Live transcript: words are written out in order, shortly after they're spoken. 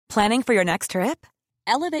Planning for your next trip?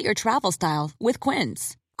 Elevate your travel style with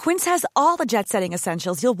Quince. Quince has all the jet-setting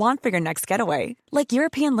essentials you'll want for your next getaway, like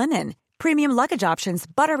European linen, premium luggage options,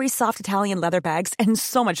 buttery soft Italian leather bags, and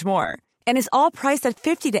so much more. And is all priced at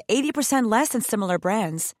 50 to 80% less than similar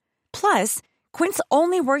brands. Plus, Quince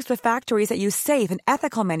only works with factories that use safe and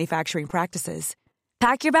ethical manufacturing practices.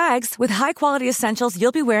 Pack your bags with high-quality essentials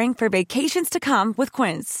you'll be wearing for vacations to come with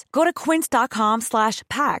Quince. Go to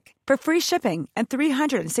quince.com/pack for free shipping and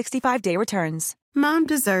 365-day returns. Mom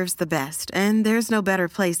deserves the best, and there's no better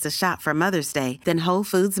place to shop for Mother's Day than Whole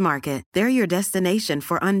Foods Market. They're your destination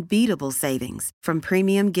for unbeatable savings, from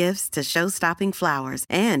premium gifts to show-stopping flowers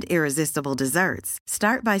and irresistible desserts.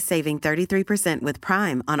 Start by saving 33% with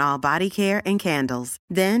Prime on all body care and candles.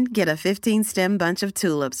 Then get a 15-stem bunch of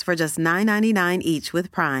tulips for just $9.99 each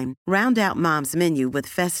with Prime. Round out Mom's menu with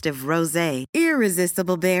festive rosé,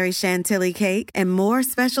 irresistible berry chantilly cake, and more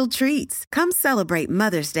special treats. Come celebrate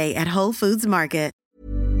Mother's Day at Whole Foods Market.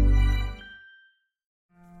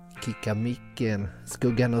 Kicka micken,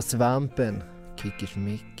 skuggan och svampen, kickers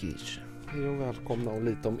mickers. Hej och välkomna och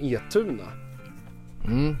lite om Etuna.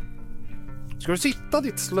 Ska du sitta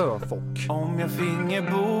ditt slöfock? Om jag finge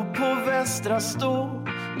bo på Västra Stå,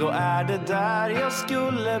 då är det där jag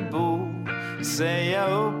skulle bo. Säga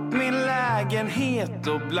upp min lägenhet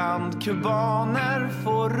och bland kubaner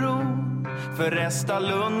få ro. För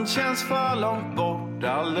Restalund känns för långt bort,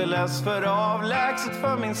 alldeles för avlägset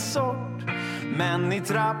för min sort. Men i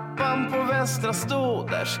trappan på Västra Stå,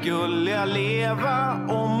 där skulle jag leva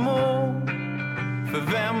och må. För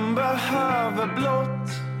vem behöver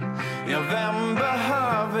blått? Ja, vem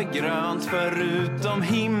behöver grönt förutom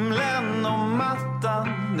himlen och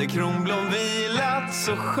mattan där kronblom vilat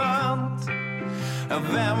så skönt? Ja,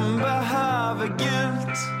 vem behöver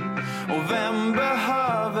gult? Och vem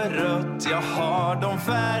behöver rött? Jag har de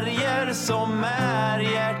färger som är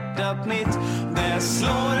hjärtat mitt. Det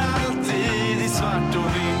slår alltid i svart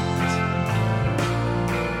och vitt.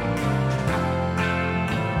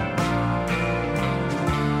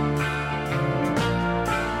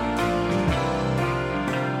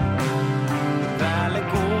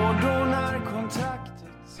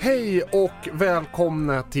 Hej och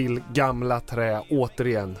välkomna till Gamla Trä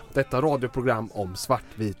återigen. Detta radioprogram om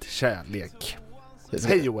svartvit kärlek.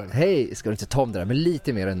 Hej Joel. Hej, ska du inte ta om det där med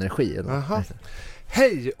lite mer energi? Aha.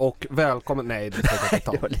 Hej och välkommen. Nej, det ska jag inte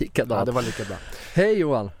ta. Det var likadant. Ja, det var lika bra. Hej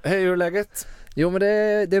Johan. Hej, hur är läget? Jo, men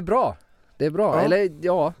det är bra. Det är bra. Ja. Eller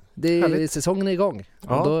ja, säsongen är igång.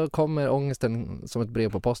 Ja. Och då kommer ångesten som ett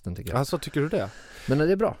brev på posten, tycker jag. Alltså, tycker du det? Men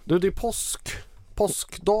det är bra. Du, det är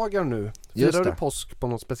påskdagar nu. Firar du påsk på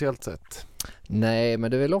något speciellt sätt? Nej,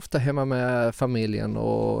 men det är väl ofta hemma med familjen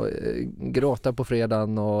och gråta på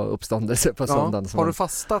fredagen och uppståndelse på söndagen. Har du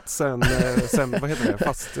fastat sen vad heter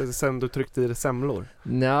det? Sen du tryckte i dig semlor?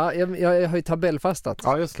 Nej, jag har ju tabellfastat.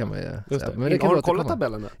 Ja, just det. Kan man ju just säga. det. Men det kan har du kollat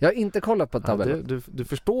tabellen? Jag har inte kollat på tabellen. Ja, du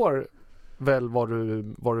förstår väl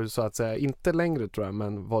vad du så att säga, inte längre tror jag,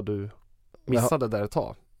 men vad du missade där ett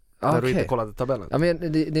tag. När du inte kollade tabellen. Ja,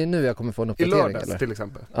 men det är nu jag kommer få en uppdatering. I lördags eller? till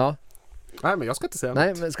exempel. Ja. Nej, men jag ska inte säga Nej,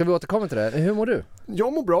 något. men ska vi återkomma till det? Hur mår du?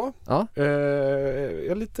 Jag mår bra. Ja. Jag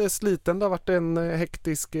är lite sliten. Det har varit en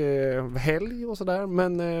hektisk helg och sådär.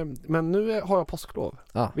 Men nu har jag påsklov.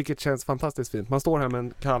 Ja. Vilket känns fantastiskt fint. Man står här med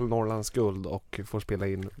en kall Norrlands guld och får spela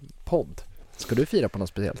in podd. Ska du fira på något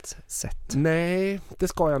speciellt sätt? Nej, det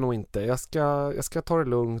ska jag nog inte. Jag ska ta det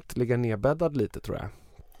lugnt, ligga nedbäddad lite tror jag.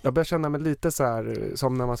 Jag börjar känna mig lite så här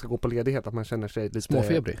som när man ska gå på ledighet, att man känner sig lite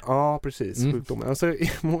småfebrig. Ja, precis. Sjukdom. Alltså,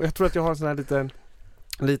 jag tror att jag har en sån här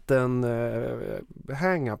liten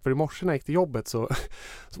hang-up. För i morse när jag gick till jobbet så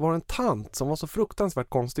var det en tant som var så fruktansvärt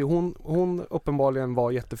konstig. Hon uppenbarligen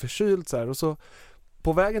var jätteförkyld så här, och så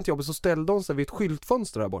på vägen till jobbet så ställde hon sig vid ett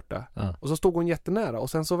skyltfönster där borta. Ja. Och så stod hon jättenära och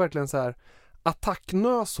sen så verkligen så här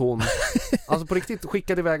attacknös hon. Alltså på riktigt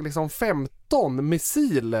skickade iväg liksom 15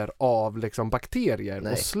 missiler av liksom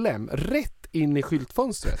bakterier och slem rätt in i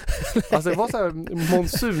skyltfönstret. Alltså det var så här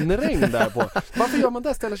monsunregn där på. Varför gör man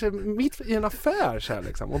det? Ställer sig mitt i en affär så här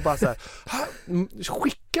liksom och bara så här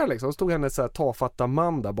skickar liksom. Och stod hennes så här tafatta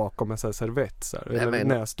man där bakom en så här servett så här, eller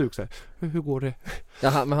näsduk så här. Hur går det?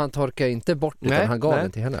 Jaha, men han torkar inte bort utan han gav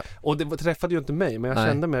den till henne. Och det träffade ju inte mig, men jag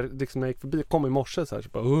kände mig liksom när jag gick förbi, kom i morse så här så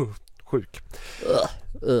bara sjuk.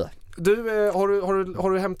 Du, har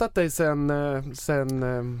du hämtat dig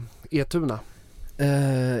sen Etuna?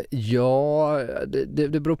 Ja,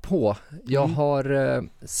 det beror på. Jag har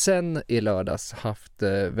sen i lördags haft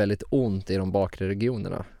väldigt ont i de bakre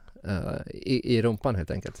regionerna. i rumpan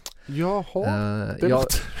helt enkelt. Jaha,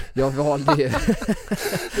 jag valde ju...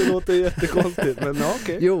 det låter jättekonstigt, men ja,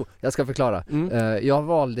 okej. Jo, jag ska förklara. Jag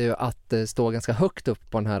valde ju att stå ganska högt upp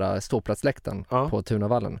på den här ståplatsläktaren på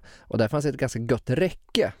Tunavallen. Och där fanns ett ganska gött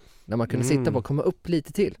räcke när man kunde sitta på och komma upp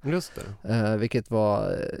lite till. Just det. Vilket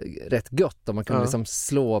var rätt gött om man kunde liksom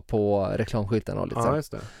slå på reklamskylten och lite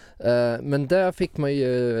just det. men där fick man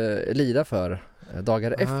ju lida för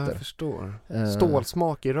dagar efter. Jag förstår.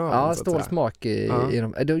 Stålsmak i röven. Ja, stålsmak i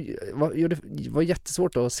dem. Det var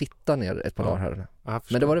jättesvårt att sitta ner ett par dagar här.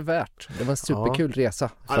 Men det var det värt. Det var en superkul resa.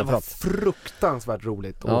 Det var fruktansvärt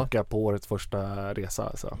roligt att åka på årets första resa.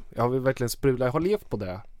 Alltså. Jag har verkligen sprudlat. Jag har levt på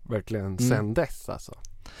det verkligen sen dess. Alltså.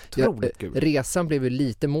 Resan blev ju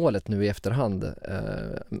lite målet nu i efterhand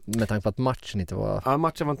med tanke på att matchen inte var... Ja,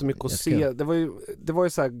 matchen var inte mycket att se. Det var ju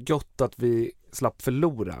så här gott att vi slapp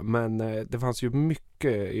förlora, men det fanns ju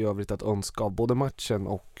mycket i övrigt att önska av både matchen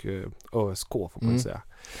och ÖSK får man säga.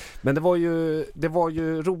 Men det var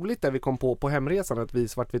ju roligt där vi kom på hemresan att vi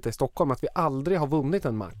svartvita i Stockholm att vi aldrig har vunnit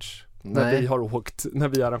en match när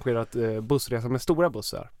vi har arrangerat bussresa med stora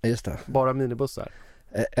bussar. Just det. Bara minibussar.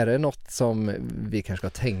 Är det något som vi kanske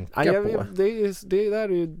ska tänka på? Det där är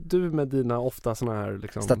ju du med dina ofta såna här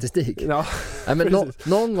liksom... statistik. Ja. Nej, men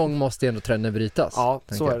någon gång måste ändå trenden brytas. Ja,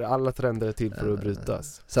 så är det. Alla trender är till för att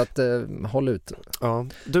brytas. Så att håll ut. Ja.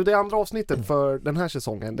 Du, det andra avsnittet för den här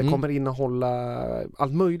säsongen, det kommer innehålla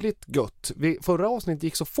allt möjligt gött. Förra avsnittet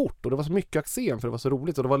gick så fort och det var så mycket accent för det var så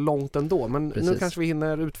roligt och det var långt ändå. Men nu kanske vi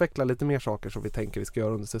hinner utveckla lite mer saker som vi tänker vi ska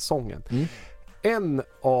göra under säsongen.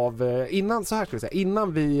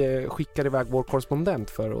 Innan vi skickar iväg vår korrespondent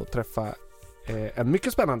för att träffa en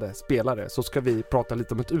mycket spännande spelare så ska vi prata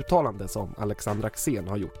lite om ett uttalande som Alexander Axén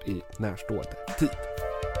har gjort i närstående tid.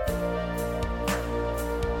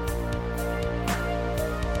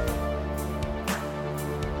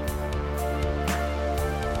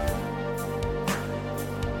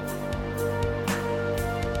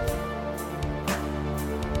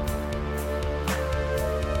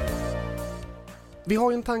 Vi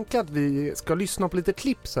har ju en tanke att vi ska lyssna på lite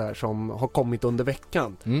klipp så här som har kommit under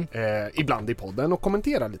veckan ibland i podden och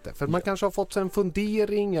kommentera lite. För man kanske har fått en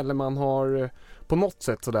fundering eller man har på något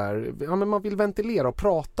sätt sådär, men man vill ventilera och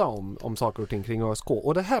prata om saker och ting kring ÖSK.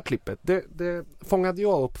 Och det här klippet, det fångade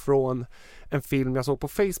jag upp från en film jag såg på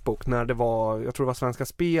Facebook när det var, jag tror det var Svenska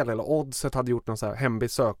Spel eller Oddset hade gjort någon så här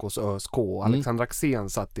hembesök hos ÖSK. Alexander Axén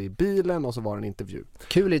satt i bilen och så var det en intervju.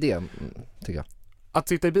 Kul idé, tycker jag. Att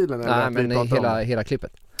sitta i bilen? Nej, men hela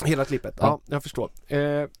klippet. Hela klippet, ja jag förstår.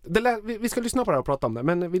 Vi ska lyssna på det här och prata om det,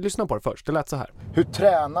 men vi lyssnar på det först. Det lät så här. Hur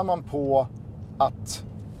tränar man på att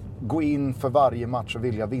gå in för varje match och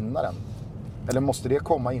vilja vinna den? Eller måste det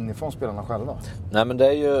komma inifrån spelarna själva? Nej, men det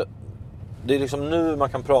är liksom nu man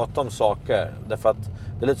kan prata om saker. Därför att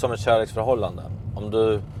det är lite som ett kärleksförhållande. Om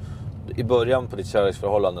du i början på ditt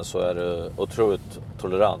kärleksförhållande så är du otroligt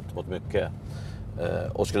tolerant mot mycket.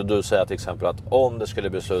 Och skulle du säga till exempel att om det skulle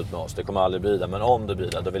bli slut med oss, det kommer aldrig bli det, men om det blir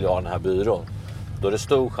det, då vill jag ha den här byrån. Då är det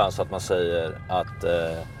stor chans att man säger att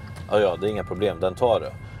ja, det är inga problem, den tar du.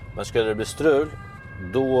 Men skulle det bli strul,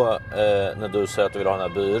 då när du säger att du vill ha den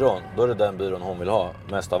här byrån, då är det den byrån hon vill ha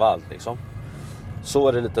mest av allt liksom. Så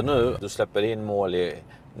är det lite nu. Du släpper in mål i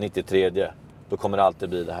 93, då kommer det alltid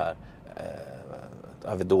bli det här.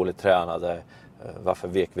 Är vi dåligt tränade? Varför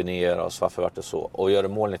vek vi ner oss? Varför var det så? Och gör du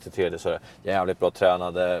mål 93 så är det jävligt bra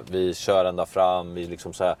tränade. Vi kör ända fram. Vi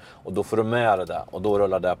liksom så här, och då får du med det där. Och då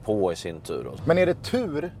rullar det på i sin tur. Men är det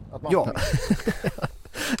tur att man... Ja.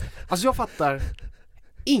 Alltså jag fattar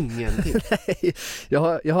ingenting. Nej,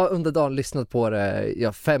 jag har under dagen lyssnat på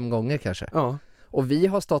det 5 gånger kanske. Ja. Och vi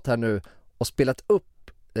har stått här nu och spelat upp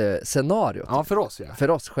scenariot. Ja, för oss För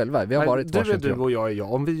oss själva. Vi har varit du är du och jag är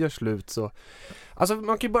jag. Om vi gör slut så... Alltså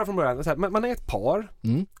man kan ju börja från början. Så här, man är ett par.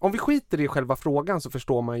 Om vi skiter i själva frågan så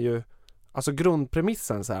förstår man ju alltså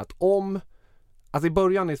grundpremissen så här att om... Alltså i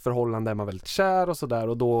början i ett förhållande är man väldigt kär och sådär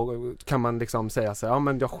och då kan man liksom säga så här, ja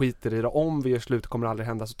men jag skiter i det. Om vi gör slut kommer det aldrig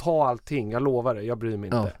hända. Så ta allting, jag lovar det, jag bryr mig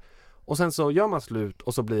inte. Ja. Och sen så gör man slut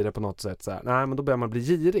och så blir det på något sätt så här, nej men då börjar man bli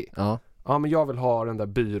girig. Ja. Ja, men jag vill ha den där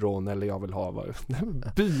byrån eller jag vill ha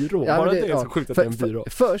byrå. Ja, bara det är så sjukt att det är en byrå.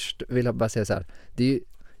 Först vill jag bara säga så här.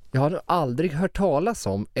 Jag har aldrig hört talas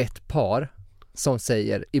om ett par som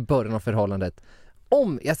säger i början av förhållandet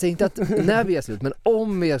jag säger inte att när vi är slut, men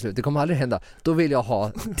om vi är slut, det kommer aldrig hända, då vill jag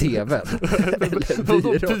ha tvn. Eller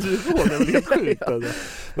byrå. Det är helt sjukt.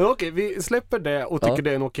 Men okej, vi släpper det och tycker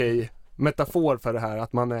det är en okej metafor för det här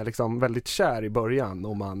att man är liksom väldigt kär i början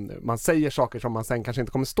och man säger saker som man sen kanske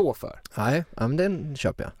inte kommer stå för. Nej, men den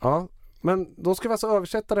köper jag. Ja, men då ska vi alltså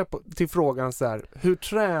översätta det till frågan så här, hur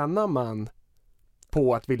tränar man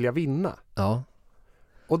på att vilja vinna. Ja.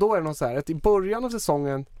 Och då är det något så här att i början av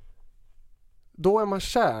säsongen då är man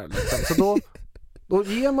kär liksom. Så då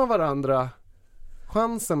ger man varandra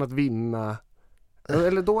chansen att vinna.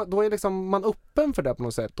 Eller då är liksom man öppen för det på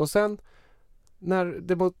något sätt. Och sen när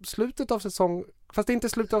det var slutet av säsong, fast det är inte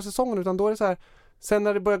slutet av säsongen utan då är det så här, sen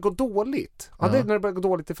när det börjar gå dåligt. Ja, det är när det börjar gå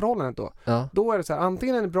dåligt i förhållandet då. Ja. Då är det så här,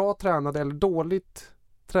 antingen är det bra tränade eller dåligt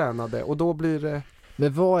tränade och då blir det...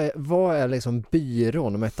 Men vad är liksom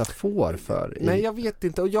byrån och metafor för? Nej, jag vet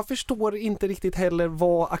inte. Och jag förstår inte riktigt heller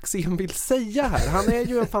vad Axén vill säga här. Han är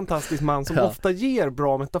ju en fantastisk man som ofta ger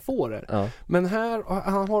bra metaforer. Ja. Men här,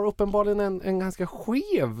 han har uppenbarligen en ganska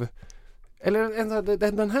skev...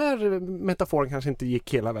 Eller den här metaforen kanske inte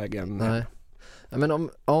gick hela vägen. Nej. Men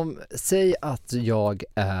säg att jag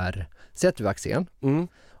är... Säg att du är Axén.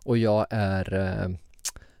 Och jag är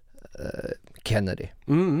Kennedy.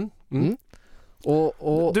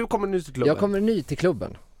 Och du kommer ny till klubben. Jag kommer ny till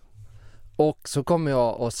klubben. Och så kommer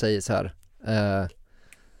jag och säger så här.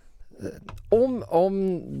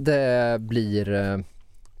 Om det blir...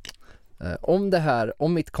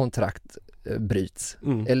 Om mitt kontrakt bryts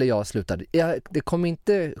eller jag slutar. Det kommer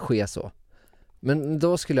inte ske så. Men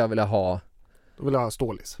då skulle jag vilja ha... Då vill jag ha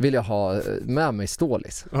Stålis. Vill jag ha med mig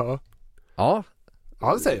Stålis. Ja. Ja.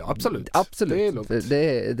 Ja, det säger jag. Absolut. Absolut. Det är lugnt.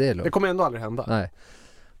 Det är lugnt. Det kommer ändå aldrig hända. Nej.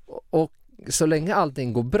 Och så länge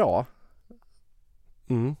allting går bra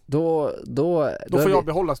då får jag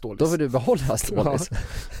behålla Stålis. Då får du behålla Stålis. Ja.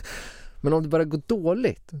 Men om det bara går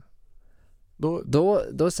dåligt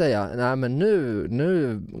då säger jag, nej men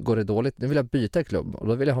nu går det dåligt. Nu vill jag byta klubb och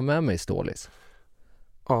då vill jag ha med mig Stålis.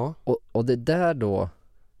 Ja. Och det där då...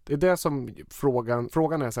 Det är det som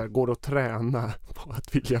frågan är så här, går det att träna på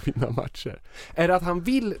att vilja vinna matcher? Är det att han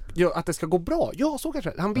vill att det ska gå bra? Ja, så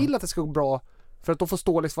kanske. Han vill att det ska gå bra för att då får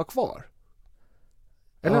Stålis vara kvar.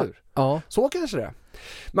 Eller hur? Ja. Så kanske det.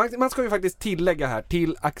 Man ska ju faktiskt tillägga här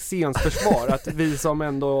till Axéns försvar att vi som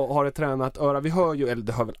ändå har ett tränat öra, vi hör ju, eller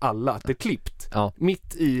det hör väl alla, att det är klippt. Ja.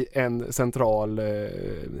 Mitt i en central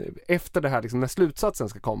efter det här liksom, när slutsatsen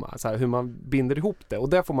ska komma, så här, hur man binder ihop det. Och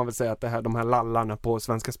där får man väl säga att de här lallarna på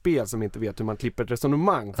Svenska Spel som inte vet hur man klipper ett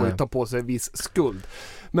resonemang får ju ta på sig viss skuld.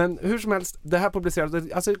 Men hur som helst, det här publiceras,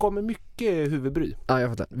 alltså det kommer mycket huvudbry. Ja, jag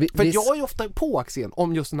fattar. För jag är ofta på Axén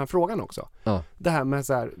om just den här frågan också. Ja. Det här med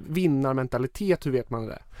så här, vinnarmentalitet, hur vet man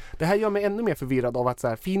det? Det här gör mig ännu mer förvirrad av att så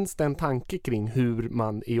här, finns det en tanke kring hur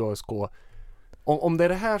man i ÖSK, om det är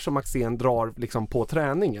det här som Axén drar liksom på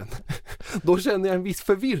träningen, då känner jag en viss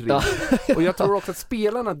förvirring. Ja. Och jag tror också att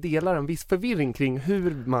spelarna delar en viss förvirring kring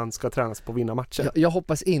hur man ska tränas på att vinna matcher. Jag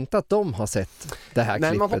hoppas inte att de har sett det här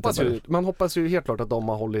klippet. Nej, man hoppas ju helt klart att de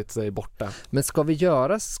har hållit sig borta. Men ska vi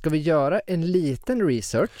göra en liten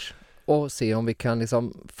research och se om vi kan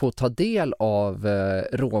liksom få ta del av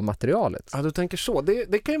råmaterialet? Ja, du tänker så.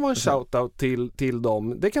 Det kan ju vara en shoutout till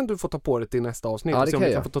dem. Det kan du få ta på dig till nästa avsnitt. Ja, se om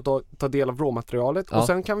vi kan få ta del av råmaterialet. Ja. Och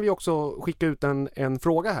sen kan vi också skicka ut en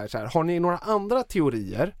fråga här, så här. Har ni några andra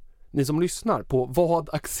teorier, ni som lyssnar, på vad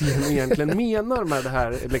Axén egentligen menar med det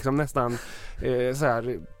här liksom nästan så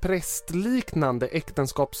här prästliknande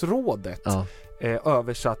äktenskapsrådet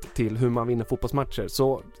översatt till hur man vinner fotbollsmatcher?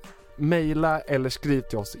 Så mejla eller skriv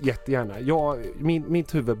till oss jättegärna.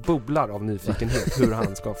 Mitt huvud bubblar av nyfikenhet hur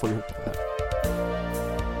han ska få ihop det här.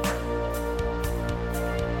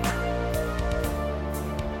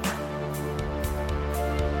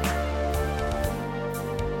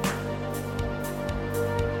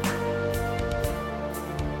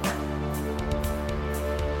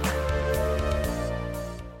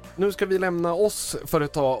 Nu ska vi lämna oss för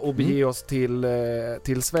ett tag och bege oss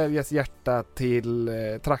till Sveriges hjärta, till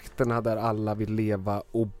trakterna där alla vill leva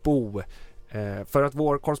och bo. För att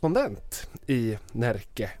vår korrespondent i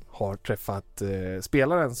Närke har träffat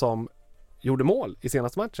spelaren som gjorde mål i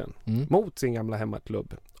senaste matchen mot sin gamla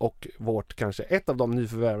hemmaklubb. Och kanske ett av de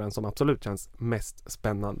nyförvärven som absolut känns mest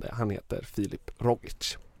spännande. Han heter Filip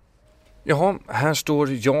Rogic. Jaha, här står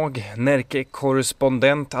jag,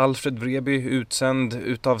 Närke-korrespondent Alfred Vreby, utsänd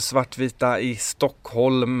utav Svartvita i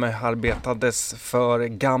Stockholm, arbetades för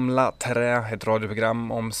Gamla Trä, ett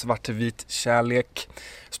radioprogram om svartvit kärlek.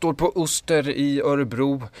 Står på Öster i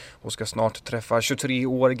Örebro och ska snart träffa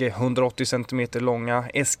 23-årige, 180 cm långa,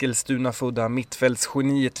 Eskilstuna-födda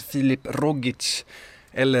mittfältsgeniet Filip Rogic.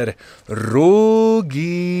 Eller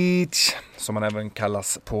Rogic, som han även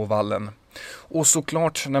kallas på vallen. Och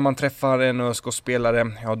såklart när man träffar en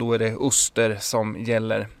ÖSK-spelare, ja då är det Öster som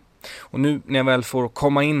gäller. Och nu när jag väl får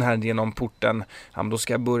komma in här genom porten, ja, då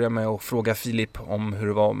ska jag börja med att fråga Filip om hur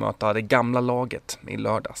det var att möta det gamla laget i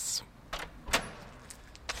lördags.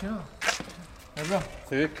 Ja, det är bra.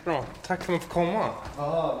 Det gick bra. Tack för att du fick komma.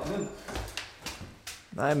 Ja,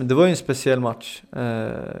 Nej, men det var ju en speciell match.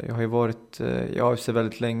 Jag har ju varit i AFC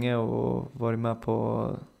väldigt länge och varit med på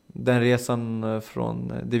den resan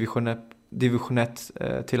från division 1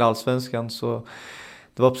 till Allsvenskan. Så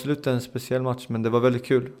det var absolut en speciell match, men det var väldigt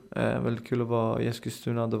kul. Väldigt kul att vara i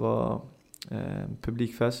Eskilstuna. Det var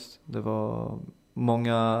publikfest. Det var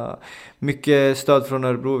mycket stöd från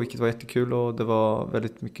Örebro, vilket var jättekul, och det var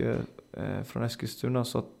väldigt mycket från Eskilstuna,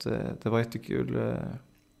 så att det var jättekul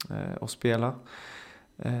att spela.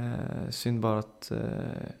 Synd bara att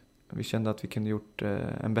vi kände att vi kunde gjort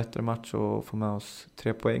en bättre match och få med oss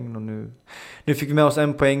 3 poäng, och nu fick vi med oss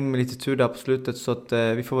 1 poäng med lite tur där på slutet, så att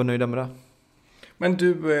vi får vara nöjda med det. Men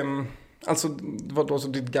du, alltså det var då så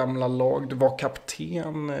ditt gamla lag, du var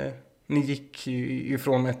kapten, ni gick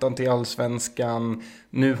ifrån ettan till Allsvenskan,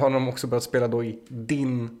 nu har de också börjat spela då i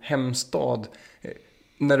din hemstad.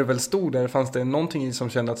 När du väl stod där, fanns det någonting som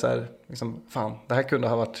kände att så här, liksom, fan, det här kunde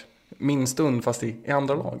ha varit min stund fast i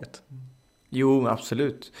andra laget? Jo,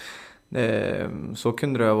 absolut. Så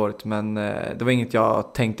kunde det ha varit, men det var inget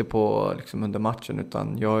jag tänkte på liksom under matchen,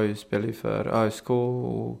 utan jag spelar ju för ÖSK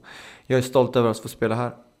och jag är stolt över att få spela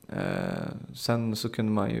här. Sen så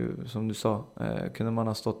kunde man ju, som du sa, kunde man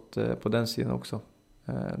ha stått på den sidan också.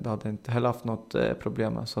 Det hade inte heller haft något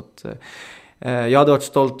problem med, så att jag hade varit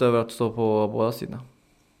stolt över att stå på båda sidorna.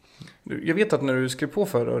 Jag vet att när du skrev på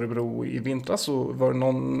för Örebro i vintras så var det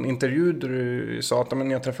någon intervju där du sa att när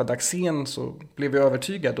jag träffade Axén så blev jag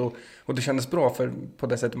övertygad, och det kändes bra för på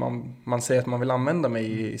det sättet man säger att man vill använda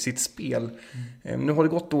mig i sitt spel. Nu har det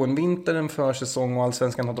gått då en vinter, en försäsong och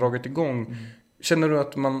Allsvenskan har dragit igång. Känner du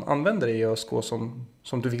att man använder dig i ÖSK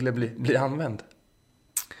som du ville bli använd?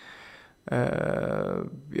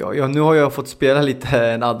 Ja, nu har jag fått spela lite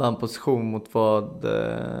en annan position mot vad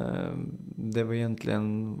det var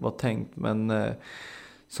egentligen var tänkt, men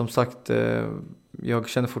som sagt, jag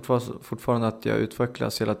känner fortfarande att jag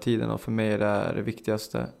utvecklas hela tiden, och för mig är det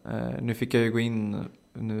viktigaste. Nu fick jag ju gå in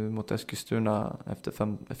nu mot Eskilstuna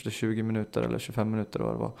efter 20 minuter eller 25 minuter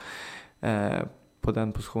vad det var, på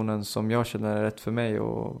den positionen som jag känner är rätt för mig,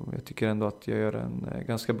 och jag tycker ändå att jag gör en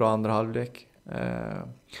ganska bra andra halvlek.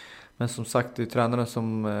 Men som sagt, det är tränaren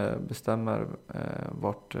som bestämmer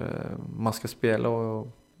vart man ska spela, och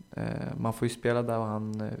man får ju spela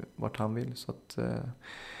där vart han vill, så att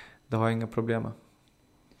det har jag inga problem med.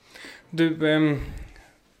 Du,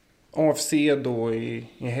 AFC då i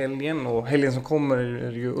helgen, och helgen som kommer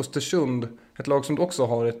är ju Östersund, ett lag som du också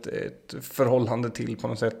har ett förhållande till på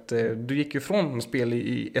något sätt. Du gick ju från spel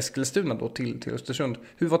i Eskilstuna då till Östersund.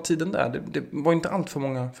 Hur var tiden där? Det var inte allt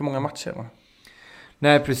för många matcher, va?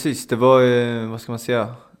 Nej, precis. Det var, vad ska man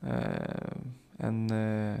säga, en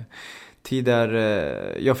tid där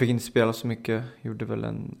jag fick inte spela så mycket. Gjorde väl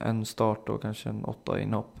en start och kanske en 8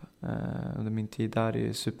 inhopp under min tid där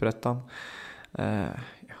i Superettan.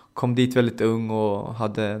 Kom dit väldigt ung och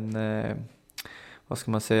hade en, vad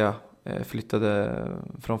ska man säga, flyttade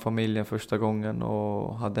från familjen första gången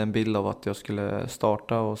och hade en bild av att jag skulle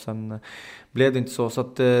starta, och sen blev det inte så. Så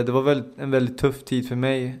att det var en väldigt tuff tid för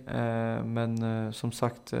mig, men som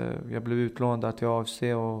sagt, jag blev utlånad där till AFC,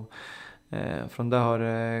 och från där har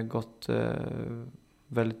det gått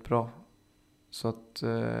väldigt bra. Så att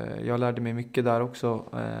jag lärde mig mycket där också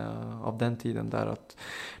av den tiden där, att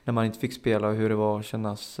när man inte fick spela, hur det var att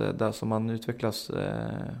kännas där, som man utvecklas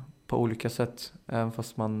på olika sätt även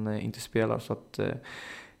fast man inte spelar. Så att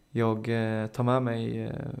jag tar med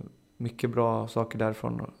mig mycket bra saker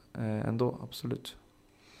därifrån ändå, absolut.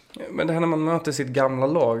 Men det här när man möter sitt gamla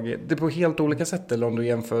lag, det är på helt olika sätt, eller om du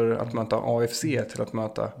jämför att möta AFC till att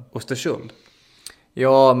möta Östersund?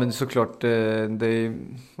 Ja, men såklart, det är,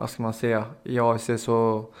 vad ska man säga, i AFC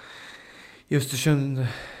så, i Östersund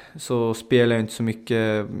så spelade jag inte så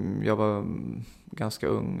mycket. Jag var ganska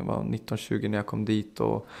ung, jag var 19-20 när jag kom dit,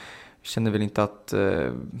 och kände väl inte att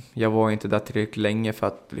jag var inte där tillräckligt länge för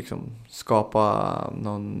att liksom skapa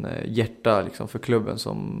någon hjärta liksom för klubben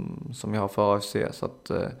som jag har för AFC. Så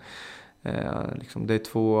att liksom det är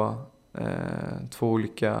två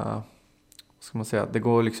olika, ska man säga, det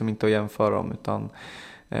går liksom inte att jämföra dem, utan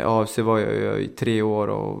AFC var jag i 3 år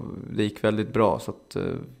och det gick väldigt bra, så att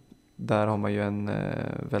där har man ju en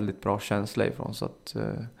väldigt bra känsla ifrån. Så att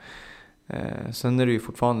sen är det ju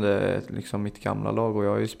fortfarande liksom mitt gamla lag, och jag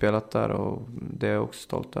har ju spelat där, och det är jag också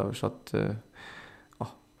stolt över. Så att vad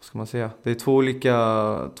ska man säga, det är två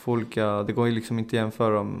olika, det går ju liksom inte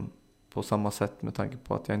jämföra dem på samma sätt med tanke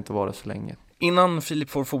på att jag inte var där så länge. Innan Filip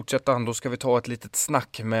får fortsätta, då ska vi ta ett litet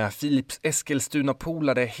snack med Filips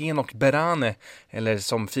Eskilstuna-polare Henok Berane, eller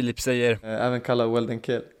som Filip säger, även kallad Weldon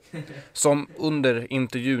Kill. Som under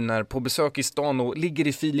intervjun är på besök i stan och ligger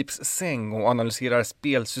i Filips säng och analyserar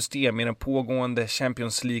spelsystem i den pågående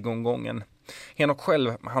Champions League-omgången. Henok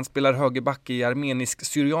själv, han spelar högerback i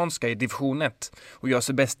armenisk-syrianska i division 1 och gör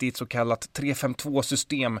sig bäst i ett så kallat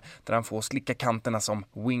 3-5-2-system där han får slicka kanterna som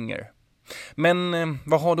winger. Men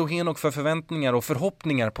vad har då Henok för förväntningar och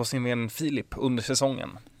förhoppningar på sin vän Filip under säsongen?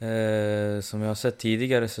 Som jag har sett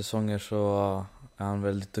tidigare säsonger så är han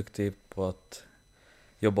väldigt duktig på att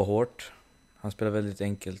jobba hårt. Han spelar väldigt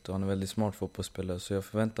enkelt och han är väldigt smart fotbollsspelare, så jag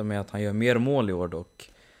förväntar mig att han gör mer mål i år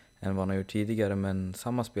dock än vad han har gjort tidigare, men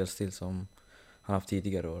samma spelstil som han haft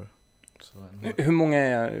tidigare år. Hur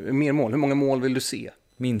många mål vill du se?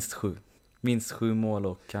 Minst 7. Minst 7 mål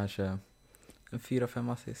och kanske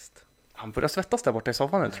 4-5 assist. Han börjar svettas där borta i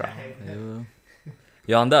soffan nu, tror jag. Jo.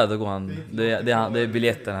 Ja, han där, då går han. Det är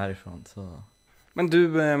biljetten härifrån. Så. Men du,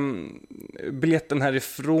 biljetten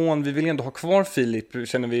härifrån, vi vill ändå ha kvar Filip,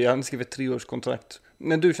 känner vi. Han skrev ett 3-årskontrakt.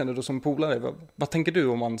 När du känner då som polare, vad tänker du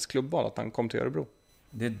om hans klubbval, att han kom till Örebro?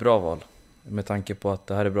 Det är ett bra val. Med tanke på att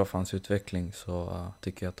det här är bra för hans utveckling så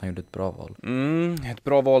tycker jag att han gjorde ett bra val. Ett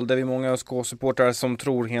bra val, där vi många SK-supportrar som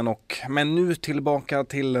tror Henok. Men nu tillbaka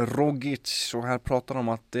till Rogic, och här pratar de om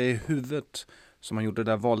att det är huvudet som han gjorde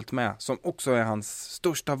det där valet med, som också är hans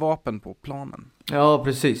största vapen på planen. Ja,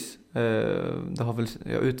 precis. Det har väl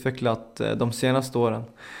jag utvecklat de senaste åren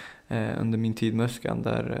under min tid med Öskan,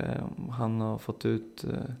 där han har fått ut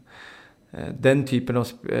den typen av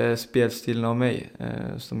spelstilen av mig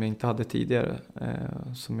som jag inte hade tidigare,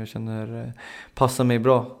 som jag känner passar mig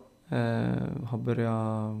bra. Har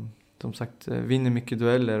börjat, som sagt, vinner mycket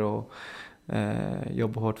dueller och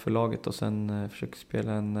jobbar hårt för laget och sen försöker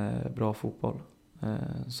spela en bra fotboll.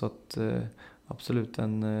 Så att absolut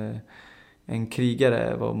en krigare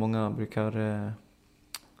är vad många brukar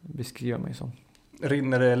beskriva mig som.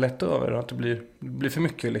 Rinner det lätt över att det blir för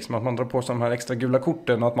mycket, liksom, att man drar på sig de här extra gula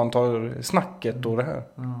korten och att man tar snacket och det här?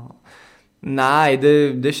 Ja. Nej,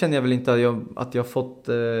 det känner jag väl inte att jag fått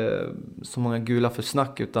så många gula för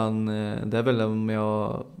snack, utan det är väl om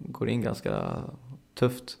jag går in ganska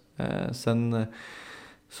tufft. Sen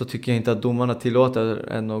så tycker jag inte att domarna tillåter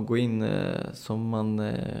en att gå in som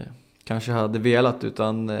man kanske hade velat,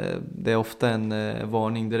 utan det är ofta en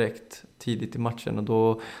varning direkt tidigt i matchen, och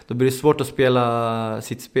då blir det svårt att spela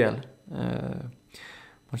sitt spel.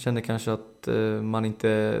 Man känner kanske att man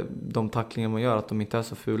inte, de tacklingar man gör, att de inte är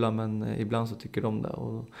så fula, men ibland så tycker de det,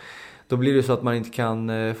 och då blir det så att man inte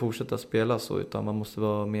kan fortsätta spela så, utan man måste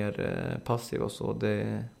vara mer passiv och så.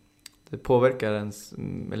 Det påverkar ens,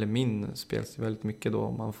 eller min spelstil väldigt mycket då,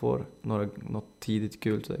 om man får något tidigt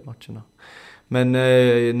gult i matcherna. Men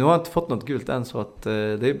nu har jag inte fått något gult än, så att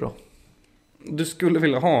det är bra. Du skulle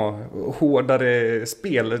vilja ha hårdare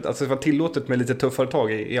spel, alltså det var tillåtet med lite tuffare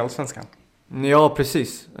tag i Allsvenskan? Ja,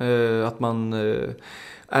 precis. Att man,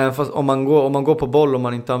 även fast om man går på boll och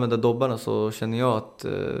man inte använder dobbarna, så känner jag att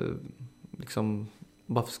liksom,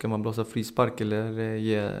 varför ska man blåsa frispark eller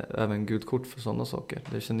ge även gult kort för sådana saker?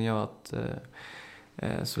 Det känner jag att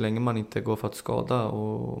så länge man inte går för att skada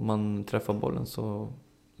och man träffar bollen, så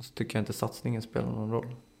tycker jag inte satsningen spelar någon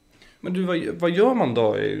roll. Men du, vad gör man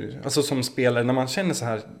då, alltså som spelare, när man känner så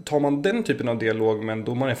här? Tar man den typen av dialog med en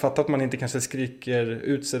domare? Fattar att man inte kanske skriker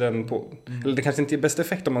ut sig den på, eller det kanske inte är bäst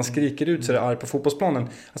effekt om man skriker ut sig arg på fotbollsplanen.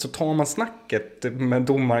 Alltså tar man snacket med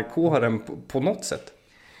domarkåren på något sätt?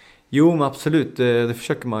 Jo, men absolut, det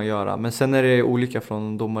försöker man göra. Men sen är det olika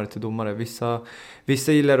från domare till domare.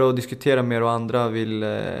 Vissa gillar att diskutera mer och andra vill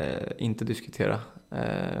inte diskutera.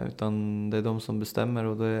 Utan det är de som bestämmer,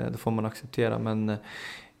 och det får man acceptera. Men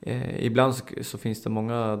ibland så finns det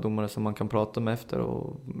många domare som man kan prata med efter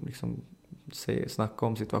och liksom snacka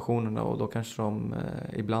om situationerna, och då kanske de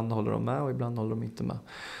ibland håller de med och ibland håller de inte med.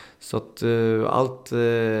 Så att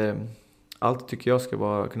allt tycker jag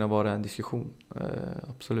ska kunna vara en diskussion,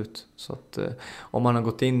 absolut. Så att om man har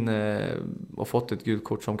gått in och fått ett gult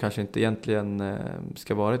kort som kanske inte egentligen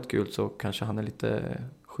ska vara ett gult, så kanske han är lite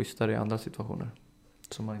schysstare i andra situationer,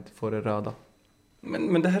 så man inte får det röda.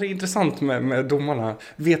 Men det här är intressant med domarna.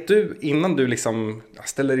 Vet du, innan du liksom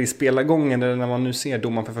ställer i spelargången, eller när man nu ser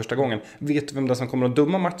domaren för första gången, vet du vem det är som kommer att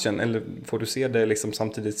döma matchen? Eller får du se det liksom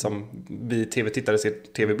samtidigt som vi tv-tittare ser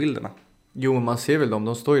tv-bilderna? Jo, man ser väl dem.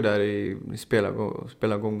 De står ju där i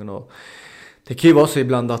spelargången, och det kan ju vara så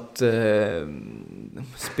ibland att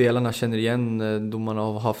spelarna känner igen domarna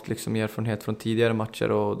och har haft liksom erfarenhet från tidigare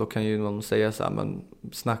matcher, och då kan ju någon säga så här, men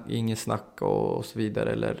ingen snack och så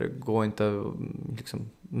vidare, eller gå inte liksom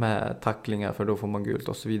med tacklingar för då får man gult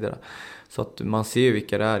och så vidare. Så att man ser ju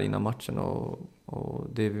vilka det är innan matchen, och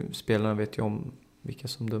spelarna vet ju om vilka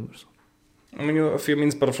som dömer så. För jag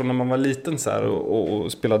minns bara från när man var liten så här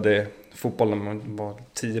och spelade fotboll när man var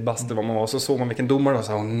 10 bast eller vad man var, så såg man vilken domare och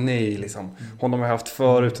sa nej liksom. Honom har jag haft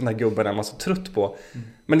förut, den där gubben är man så trött på.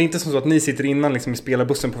 Men det är inte som så att ni sitter innan liksom, i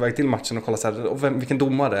spelarbussen på väg till matchen och kollar så här, vilken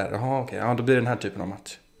domare det är. Jaha, okej, ja, då blir det den här typen av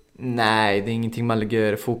match. Nej, det är ingenting man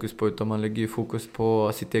lägger fokus på, utan man lägger ju fokus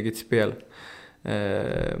på sitt eget spel.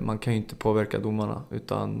 Man kan ju inte påverka domarna,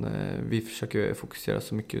 utan vi försöker fokusera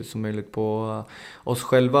så mycket som möjligt på oss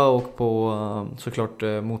själva och på såklart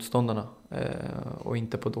motståndarna och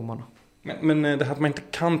inte på domarna. Men det här att man inte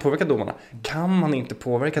kan påverka domarna, kan man inte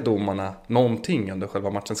påverka domarna någonting under själva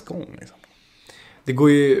matchens gång liksom? Det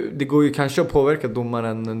går ju kanske att påverka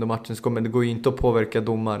domaren under matchens gång, men det går ju inte att påverka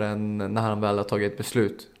domaren när han väl har tagit ett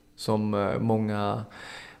beslut som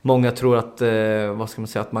många tror att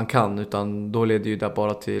att man kan, utan då leder ju det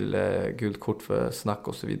bara till gult kort för snack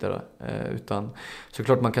och så vidare. Utan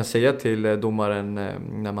såklart man kan säga till domaren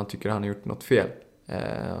när man tycker han har gjort något fel,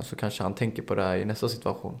 så kanske han tänker på det här i nästa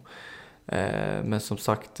situation. Men som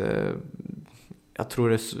sagt, jag tror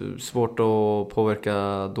det är svårt att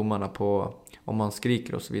påverka domarna på om man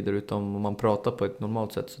skriker och så vidare, utan om man pratar på ett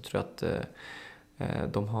normalt sätt, så tror jag att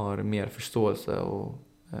de har mer förståelse och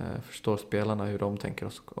förstår spelarna hur de tänker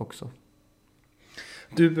också.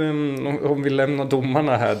 Du, om vi lämnar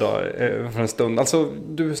domarna här då för en stund. Alltså,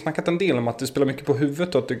 du har snackat en del om att du spelar mycket på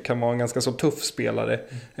huvudet och att du kan vara en ganska så tuff spelare.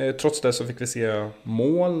 Trots det så fick vi se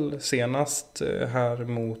mål senast här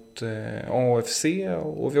mot AFC,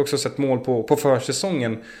 och vi har också sett mål på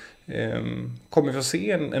försäsongen. Kommer vi att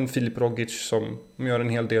se en Filip Rogic som gör en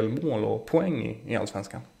hel del mål och poäng i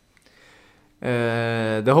Allsvenskan?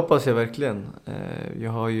 Det hoppas jag verkligen.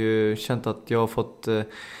 Jag har ju känt att jag har fått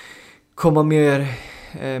komma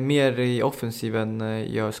mer i offensiven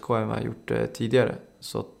i ÖSK än vad jag gjort tidigare.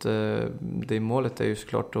 Så att det målet är ju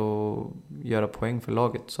såklart att göra poäng för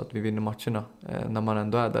laget så att vi vinner matcherna när man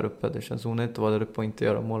ändå är där uppe. Det känns onödigt att vara där uppe och inte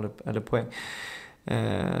göra mål eller poäng.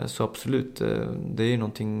 Så absolut, det är ju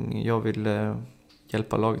någonting jag vill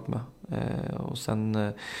hjälpa laget med. Och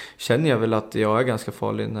sen känner jag väl att jag är ganska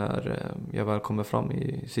farlig när jag väl kommer fram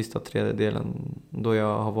i sista tredjedelen, då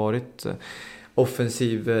jag har varit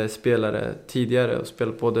offensiv spelare tidigare och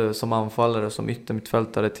spelat både som anfallare och som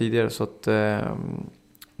yttermittfältare tidigare, så att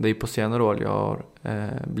det är på senare år jag har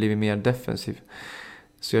blivit mer defensiv.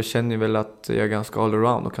 Så jag känner väl att jag är ganska all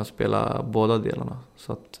around och kan spela båda delarna,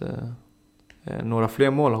 så att några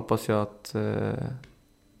fler mål hoppas jag att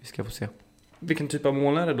vi ska få se. Vilken typ av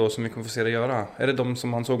mål är det då som vi kommer få se dig göra? Är det de som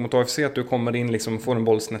man såg mot AFC, att du kommer in liksom, får en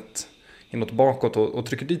boll snett inåt bakåt och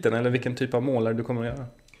trycker dit den? Eller vilken typ av mål är det du kommer att göra?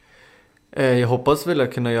 Jag hoppas väl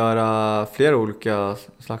att kunna göra flera olika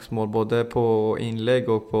slags mål, både på inlägg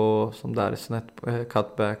och på som där snett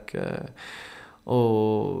cutback,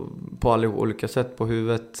 och på alla olika sätt, på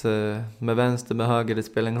huvudet, med vänster, med höger, det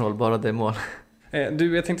spelar ingen roll, bara det är mål.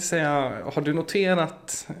 Du, jag tänkte säga, har du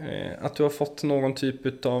noterat att du har fått någon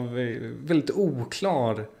typ av väldigt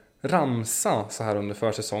oklar ramsa så här under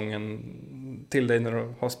försäsongen till dig när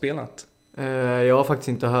du har spelat? Jag har faktiskt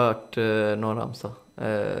inte hört någon ramsa.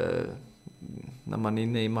 När man är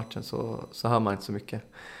inne i matchen så hör man inte så mycket.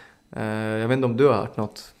 Jag vet inte om du har hört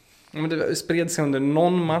något. Men det spred sig under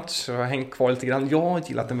någon match och har hängt kvar lite grann. Jag har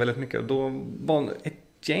gillat den väldigt mycket. Då var ett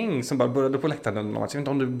gäng som bara började på läktaren under någon match. Jag vet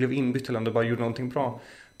inte om du blev inbytt eller om du bara gjorde någonting bra.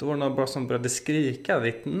 Då var det några bra som började skrika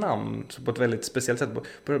ditt namn så på ett väldigt speciellt sätt.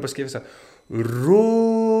 Började bara skriva så här: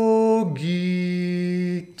 Rogic.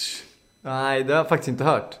 Nej, det har jag faktiskt inte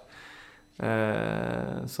hört.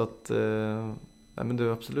 Så att nej, men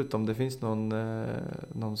du, absolut, om det finns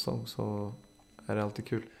någon sång så är det alltid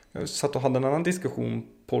kul. Jag satt och hade en annan diskussion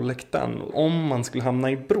på läktaren. Om man skulle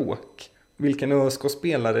hamna i bråk, vilken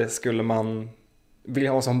ÖSK-spelare skulle man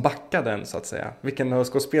vilja ha som backa den, så att säga? Vilken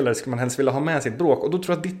ÖSK-spelare skulle man helst vilja ha med sitt bråk? Och då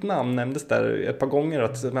tror jag att ditt namn nämndes där ett par gånger,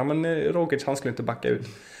 att ja, men Rogic, han skulle inte backa ut.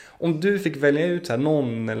 Om du fick välja ut så här,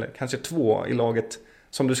 någon eller kanske två i laget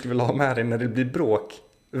som du skulle vilja ha med dig när det blir bråk,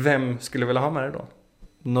 vem skulle du vilja ha med dig då?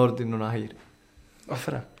 Nordin och Nahir.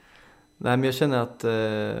 Varför det? Nej, men jag känner att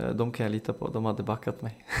de kan jag lita på. De hade backat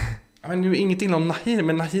mig. Men nu ingenting om Nahir,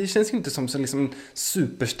 men Nahir känns ju inte som liksom en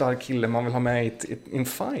superstark kille man vill ha med i en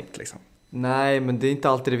fight liksom. Nej, men det är inte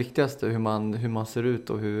alltid det viktigaste hur man ser ut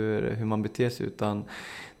och hur man beter sig, utan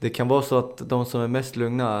det kan vara så att de som är mest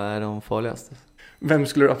lugna är de farligaste. Vem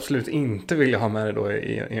skulle du absolut inte vilja ha med dig då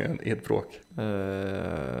i ett bråk?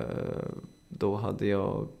 Då hade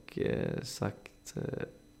jag sagt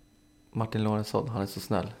Martin Lorentzon, han är så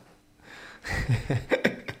snäll.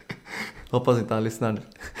 Hoppas inte han lyssnar nu.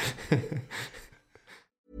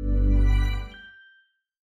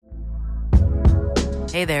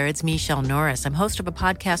 Hey there, it's Michelle Norris. I'm host of a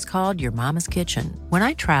podcast called Your Mama's Kitchen. When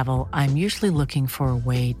I travel, I'm usually looking for a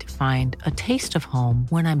way to find a taste of home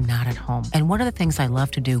when I'm not at home. And one of the things I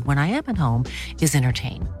love to do when I am at home is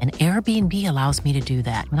entertain. And Airbnb allows me to do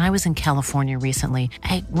that. When I was in California recently,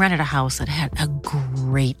 I rented a house that had a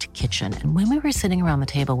great kitchen. And when we were sitting around the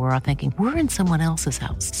table, we were all thinking, we're in someone else's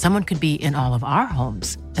house. Someone could be in all of our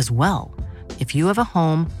homes as well. If you have a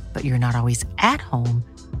home, but you're not always at home,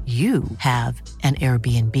 you have an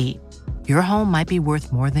Airbnb. Your home might be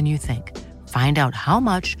worth more than you think. Find out how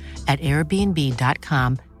much at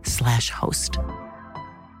airbnb.com/host.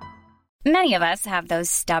 Many of us have those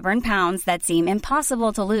stubborn pounds that seem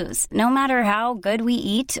impossible to lose, no matter how good we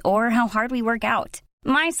eat or how hard we work out.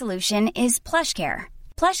 My solution is PlushCare.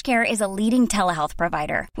 PlushCare is a leading telehealth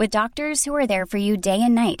provider with doctors who are there for you day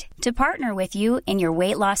and night to partner with you in your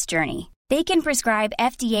weight loss journey. They can prescribe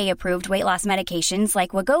FDA-approved weight loss medications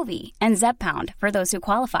like Wegovy and Zepbound for those who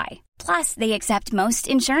qualify. Plus, they accept most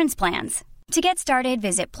insurance plans. To get started,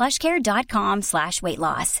 visit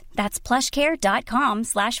plushcare.com/weightloss. That's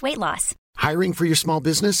plushcare.com/weightloss. Hiring for your small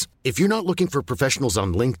business? If you're not looking for professionals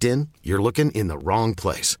on LinkedIn, you're looking in the wrong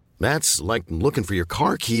place. That's like looking for your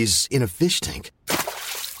car keys in a fish tank.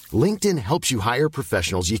 LinkedIn helps you hire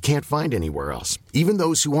professionals you can't find anywhere else, even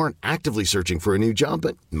those who aren't actively searching for a new job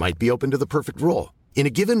but might be open to the perfect role. In a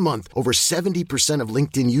given month, over 70% of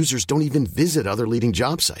LinkedIn users don't even visit other leading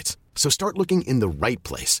job sites. So start looking in the right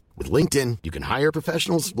place. With LinkedIn, you can hire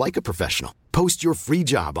professionals like a professional. Post your free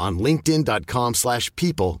job on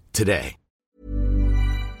linkedin.com/people today.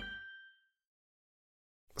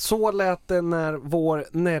 Så lät det när vår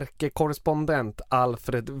Närke-korrespondent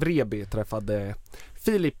Alfred Vreby träffade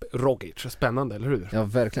Filip Rogic. Spännande, eller hur? Ja,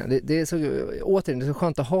 verkligen. Det är så, återigen, det är så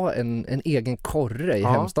skönt att ha en egen korre i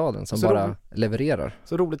hemstaden som bara levererar.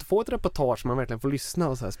 Så roligt att få ett reportage man verkligen får lyssna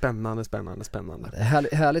och så här spännande.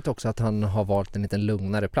 Härligt också att han har valt en lite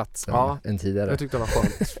lugnare plats än tidigare. Jag tyckte det var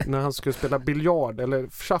skönt. När han skulle spela biljard eller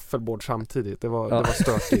shuffleboard samtidigt. Det var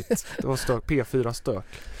stökigt. Det var P4-stök.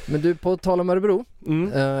 Men du, på tal om Örebro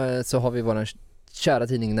så har vi vår kära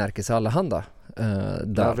tidning Närkes Allehanda.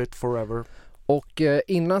 Love it forever. Och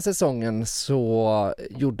innan säsongen så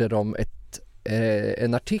gjorde de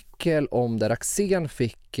en artikel om där Axén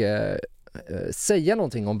fick säga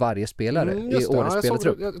någonting om varje spelare i årets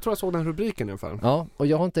spelartrupp. Jag tror jag såg den rubriken i alla fall. Ja, och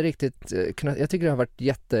jag har inte riktigt jag tycker det har varit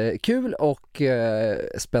jättekul och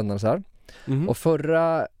spännande så här. Och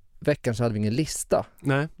förra veckan så hade vi ingen lista.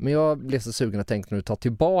 Nej. Men jag blev så sugen att tänka nu ta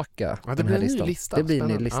tillbaka den här listan. Det blir en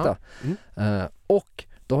ny lista. Och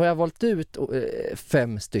då har jag valt ut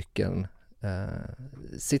 5 stycken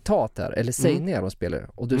citat här, eller sägningar om spelare.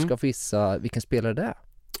 Och du ska få gissa vilken spelare det är.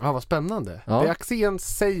 Ja, vad spännande. Det är Axén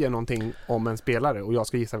säger någonting om en spelare och jag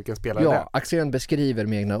ska gissa vilken spelare det är. Ja, Axén beskriver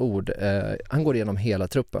med egna ord. Han går igenom hela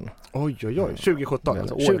truppen. Oj. 2017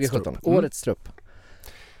 alltså. 2017, årets trupp.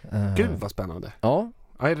 Gud vad spännande. Ja.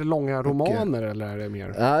 Är det långa romaner eller är det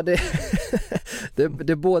mer? Ja, det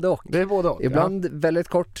är både och. Det är både och. Ibland väldigt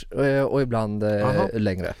kort och ibland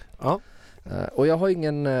längre. Ja. Och jag har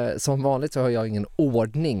ingen, som vanligt så har jag ingen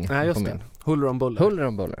ordning. Nej, just det. Huller om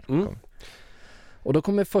buller. Och då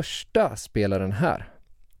kommer första spelaren här.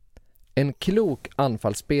 En klok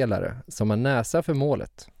anfallsspelare som har näsa för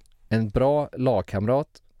målet. En bra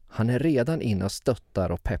lagkamrat. Han är redan inne och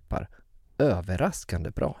stöttar och peppar. Överraskande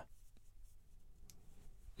bra.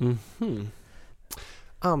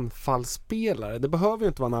 Anfallsspelare. Det behöver ju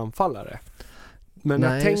inte vara en anfallare. Men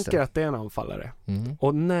jag tänker att det är en anfallare.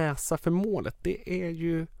 Och näsa för målet, det är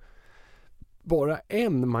ju bara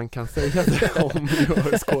en man kan säga det om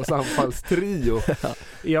ÖSKs anfallstrio.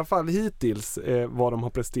 I alla fall hittills vad de har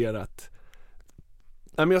presterat.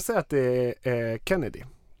 Nej, men jag säger att det är Kennedy.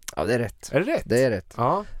 Ja, det är rätt. Är det rätt? Det är rätt.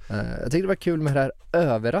 Ja. Jag tyckte det var kul med det här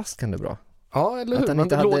överraskande bra. Ja, eller hur? Man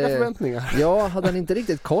hade låga förväntningar. Ja, hade han inte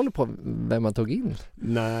riktigt koll på vem man tog in?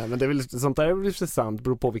 Nej, men det är väl sånt där är väl sant,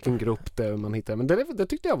 beror på vilken grupp det man hittar. Men det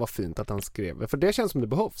tyckte jag var fint att han skrev. För det känns som det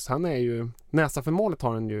behövs. Han är ju, näsa för målet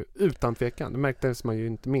har han ju utan tvekan. Det märktes man ju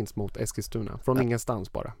inte minst mot Eskilstuna. Från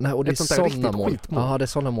ingenstans bara. Nej, och det är sådana mål. Ja, det är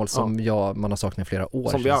sådana mål som man har saknat i flera år.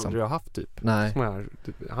 Som vi aldrig har haft typ. Nej.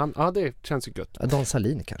 Det känns ju gött. Don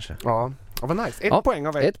Salin kanske. Ja, vad nice. Ett poäng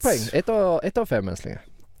av ett. Ett av 5 älsklingar.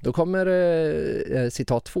 Då kommer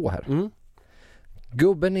citat 2 här.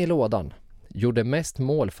 Gubben i lådan gjorde mest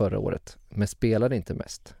mål förra året, men spelade inte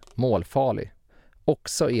mest. Målfarlig.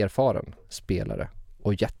 Också erfaren spelare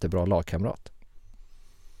och jättebra lagkamrat.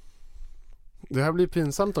 Det här blir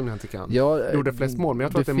pinsamt om jag inte kan. Jag gjorde flest mål, men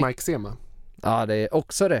jag tror att det är Mike Sema. Ja, det är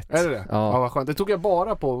också rätt. Är det? Ja. Vad skönt. Det tog jag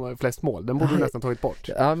bara på flest mål. Den borde du nästan tagit bort.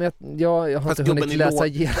 Ja, men jag har inte hunnit läsa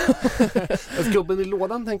igenom. Gubben i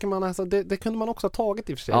lådan tänker man alltså, det kunde man också ha tagit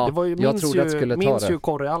i och för sig. Ja, Det var ju, jag trodde att skulle ta minns det. ju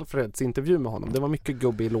Corre Alfreds intervju med honom. Det var mycket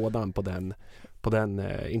gubbe i lådan på den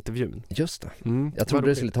intervjun. Just det. Jag trodde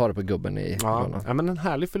du skulle ta det på gubben i lådan. Ja, men en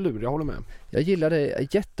härlig förlur, jag håller med. Jag gillade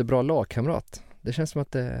jättebra lagkamrat. Det känns som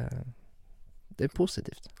att det är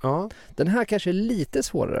positivt. Ja. Den här kanske är lite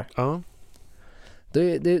svårare. Ja.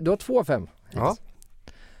 Du har 2 av 5. Ja.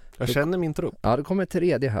 Jag känner min trupp. Ja, det kommer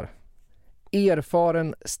tredje här.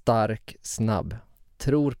 Erfaren, stark, snabb.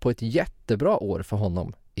 Tror på ett jättebra år för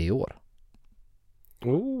honom i år.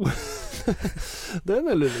 Den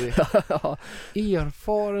är lurig.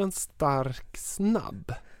 Erfaren, stark,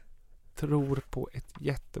 snabb. Tror på ett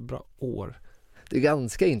jättebra år. Det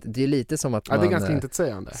är lite som att det är man ganska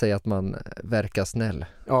intetsägande. säger att man verkar snäll.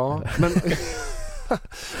 Ja,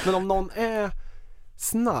 men om någon är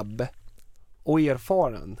snabb och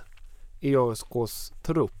erfaren i ÖSKs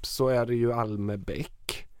trupp så är det ju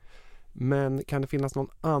Almebäck. Men kan det finnas någon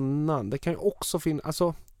annan? Det kan ju också finnas,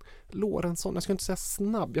 alltså Lorentzon, jag skulle inte säga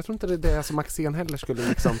snabb. Jag tror inte det är det som Axén heller skulle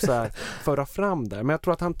liksom så här föra fram där. Men jag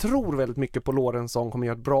tror att han tror väldigt mycket på Lorentzon kommer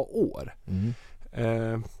göra ett bra år.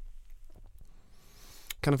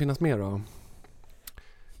 Kan det finnas mer då?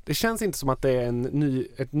 Det känns inte som att det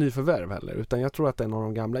är ett nyförvärv heller, utan jag tror att det är någon av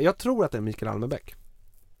de gamla. Jag tror att det är Mikael Almebäck.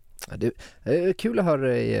 Ja, det är kul att höra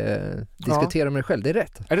dig diskutera med dig själv. Det är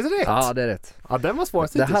rätt. Är det rätt? Ja, det är rätt. Ja, den var svår.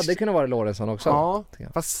 Det hade kunnat vara Lorentzon också. Ja,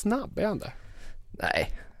 fast snabb är han det?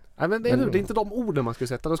 Nej. Men det är inte de orden man skulle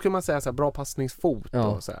sätta. Då skulle man säga så här, bra passningsfot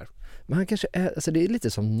och så här. Men han kanske är, alltså det är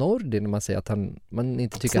lite som Nordin när man säger att man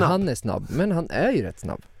inte tycker snabb. Han är snabb. Men han är ju rätt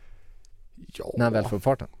snabb. Ja. När han väl får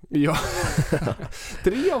farten. Ja.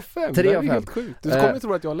 3 av 5. Det är helt sjukt. Du kommer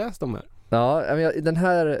tro att jag har läst dem här. Ja, den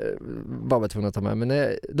här var jag tvungen att ta med.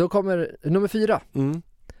 Men då kommer nummer 4.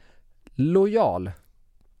 Lojal.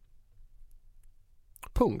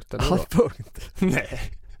 Punkt, eller Ja, punkt. Nej.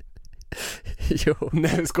 Jo.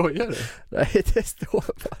 Nej, skojar du? Nej, det står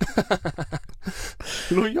bara.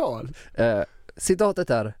 Lojal. Citatet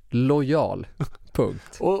är lojal.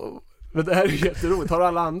 Punkt. Men det här är ju jätteroligt. Har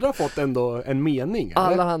alla andra fått ändå en mening? Eller?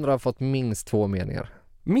 Alla andra har fått minst 2 meningar.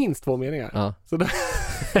 Minst 2 meningar? Ja. Så det...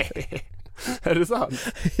 Är det sant?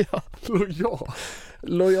 Ja.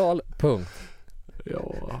 Lojal. Punkt.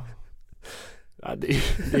 Ja.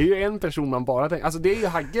 Det är ju en person man bara tänker. Alltså det är ju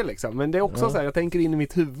Hagge liksom. Men det är också så här, jag tänker in i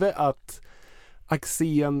mitt huvud att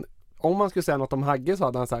Axén, om man skulle säga något om Hagge så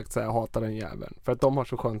hade han sagt så här, jag hatar den jäveln. För att de har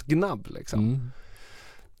så skönt gnabb liksom.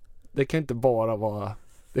 Det kan inte bara vara...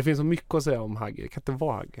 Det finns så mycket att säga om Hagge. Det kan inte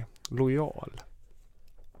vara Hagge. Lojal.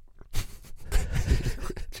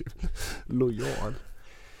 Lojal.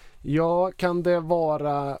 Ja, kan det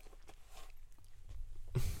vara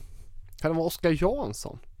Oskar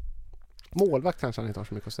Jansson? Målvakt kanske han inte har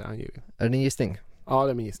så mycket att säga. Är det din gissning? Ja,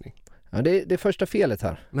 det är min gissning. Ja, det är första felet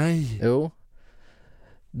här. Nej. Jo.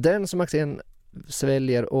 Den som Axén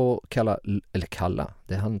sväljer och kalla,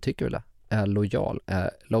 det han tycker väl är lojal,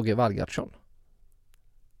 är Logge Valgardsson.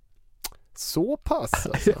 Så pass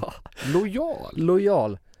alltså. Ja.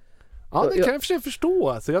 Lojal. Ja, det kan jag för sig förstå.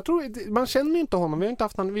 Alltså, jag tror, man känner ju inte honom. Vi har inte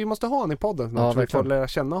haft vi måste ha honom i podden så vi får lära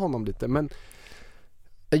känna honom lite. Men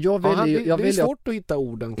det är svårt att hitta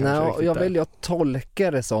orden kanske. Jag väljer att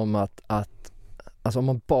tolka det som att alltså om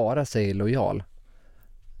man bara säger lojal,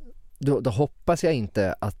 då hoppas jag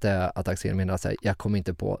inte att Axén menar att jag kommer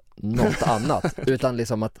inte på något annat, utan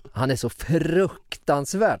liksom att han är så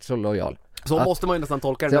fruktansvärt så lojal. Så måste man ju nästan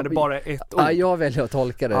tolka det när det bara är ett ord. Ja, jag väljer att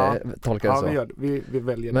tolka det, så. Vi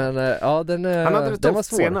väljer det. Men han hade det tufft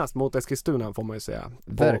svår. Senast mot Eskilstuna får man ju säga.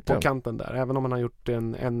 På kanten där. Även om han har gjort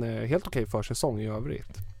en helt okej försäsong i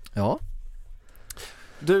övrigt. Ja.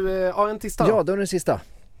 Du, en sista. Ja, då är den sista.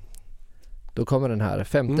 Då kommer den här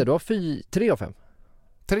 5:e. Du har 3 av 5.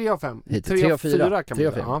 3 av 5. 3 av 4 kan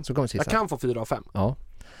man säga. Ja. Så kommer sista. Jag kan få 4 av 5. Ja.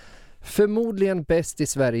 Förmodligen bäst i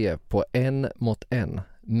Sverige på 1 mot 1,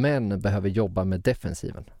 men behöver jobba med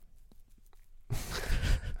defensiven.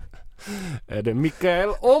 Är det Mikael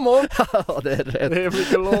Åmål? Ja, det är rätt. Det är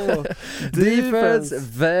Mikael Åmål. Defense,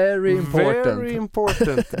 very important. Very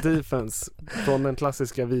important defense. Från den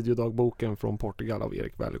klassiska videodagboken från Portugal av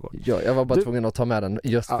Erik Vällegård. Ja, jag var bara tvungen att ta med den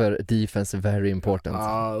just för defense, very important.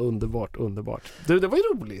 Ja, underbart. Du, det var ju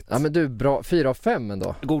roligt. Ja, men du, bra. 4 av 5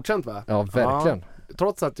 ändå. Godkänt, va? Ja, verkligen. Ja.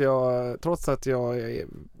 Trots att jag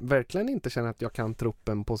verkligen inte känner att jag kan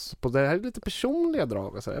truppen på det här lite personliga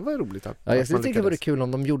drag. Så det var roligt att jag tycker det vore kul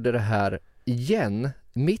om de gjorde det här igen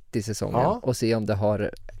mitt i säsongen och se om det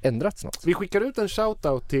har ändrats något. Vi skickar ut en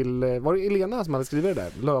shoutout till, var det Elena som hade skrivit det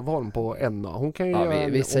där? Lövholm på NA. Hon kan ju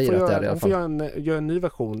vi säger att det är det i alla fall. Hon får göra en ny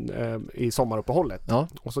version i sommaruppehållet. Ja.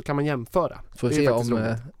 Och så kan man jämföra. Får se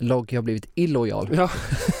om Logge har blivit illojal. Ja.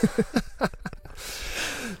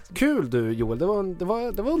 Kul du Joel, det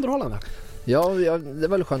var underhållande. Ja, det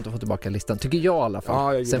var väl skönt att få tillbaka listan, tycker jag i alla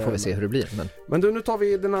fall. Ja, sen får vi se hur det blir. Men du, nu tar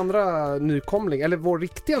vi den andra nykomling, eller vår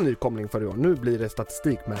riktiga nykomling för i år. Nu blir det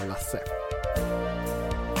statistik med Lasse.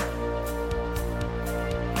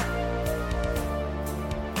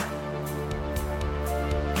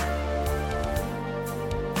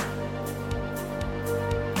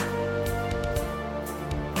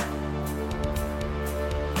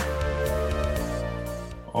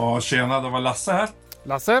 Ja, tjena, det var Lasse här.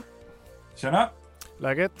 Lasse. Tjena.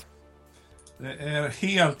 Läget? Det är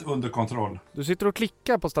helt under kontroll. Du sitter och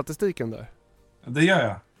klickar på statistiken där. Det gör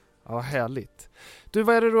jag. Ja, härligt. Du,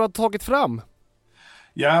 vad är det du har tagit fram?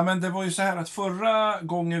 Ja, men det var ju så här att förra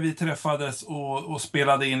gången vi träffades och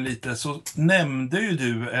spelade in lite så nämnde ju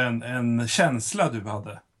du en känsla du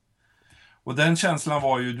hade. Och den känslan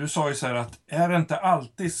var ju, du sa ju så här att är det inte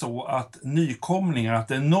alltid så att nykomlingar, att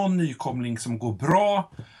det är någon nykomling som går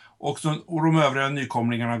bra och de övriga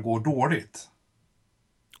nykomlingarna går dåligt.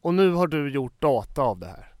 Och nu har du gjort data av det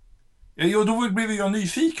här. Ja, då blev jag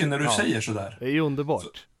nyfiken när du säger sådär. Det är ju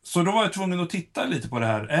underbart. Så då var jag tvungen att titta lite på det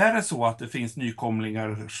här. Är det så att det finns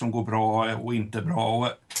nykomlingar som går bra och inte bra? Och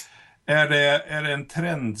är det en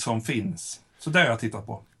trend som finns? Så det har jag tittat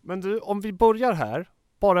på. Men du, om vi börjar här,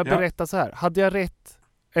 bara berätta så här. Hade jag rätt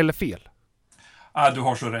eller fel? Ja, du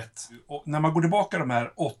har så rätt. Och när man går tillbaka de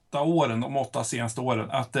här 8 senaste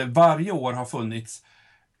åren, att det varje år har funnits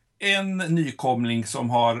en nykomling som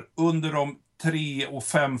har under de 3 och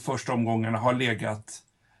 5 första omgångarna har legat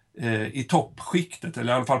i toppskiktet,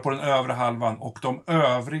 eller i alla fall på den övre halvan, och de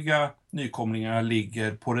övriga nykomlingarna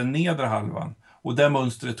ligger på den nedre halvan. Och det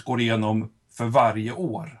mönstret går igenom för varje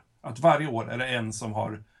år. Att varje år är det en som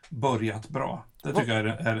har börjat bra. Det tycker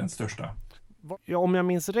jag är den största. Ja, om jag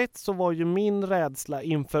minns rätt så var ju min rädsla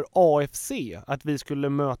inför AFC att vi skulle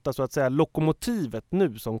möta så att säga lokomotivet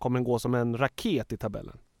nu som kommer gå som en raket i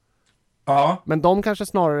tabellen. Ja. Men de kanske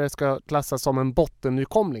snarare ska klassas som en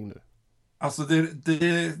bottennykomling nu. Alltså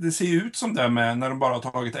det ser ju ut som det med när de bara har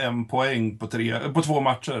tagit 1 poäng på 2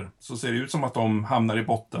 matcher. Så ser det ut som att de hamnar i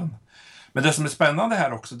botten. Men det som är spännande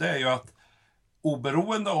här också, det är ju att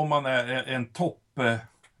oberoende om man är en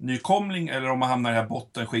toppnykomling eller om man hamnar i den här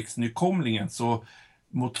bottenskiktsnykomlingen, så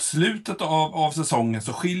mot slutet av säsongen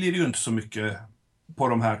så skiljer det ju inte så mycket på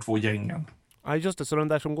de här 2 gängen. Ja, just det, så den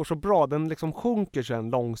där som går så bra, den liksom sjunker sen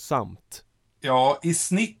långsamt. Ja, i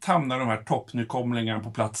snitt hamnar de här toppnykomlingarna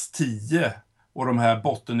på plats 10 och de här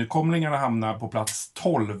bottennykomlingarna hamnar på plats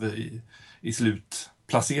 12 i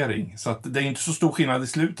slutplacering. Så att det är inte så stor skillnad i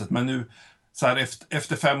slutet, men nu så här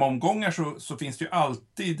efter 5 omgångar så finns det ju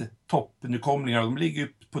alltid toppnykomlingar. De ligger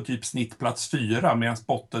på typ snittplats 4 medan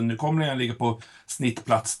bottennykomlingarna ligger på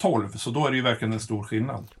snittplats 12. Så då är det ju verkligen en stor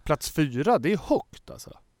skillnad. Plats 4, det är högt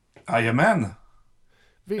alltså. Jajamän.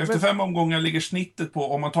 Efter 5 omgångar ligger snittet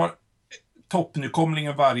på, om man tar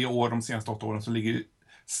toppnykomlingen varje år de senaste 8 åren, så ligger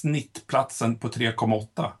snittplatsen på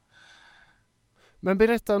 3,8. Men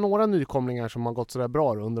berätta några nykomlingar som har gått så där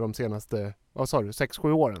bra under de senaste,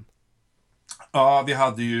 6-7 åren. Ja, vi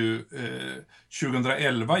hade ju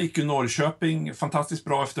 2011 gick ju Norrköping fantastiskt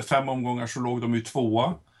bra. Efter 5 omgångar så låg de ju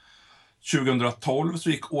 2. 2012 så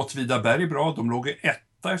gick Åtvidaberg bra. De låg 1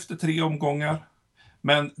 efter 3 omgångar.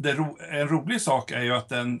 Men en rolig sak är ju att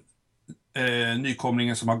den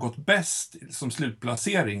nykomlingen som har gått bäst som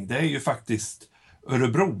slutplacering, det är ju faktiskt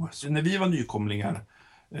Örebro. Så när vi var nykomlingar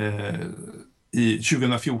i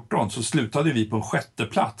 2014 så slutade vi på en 6:e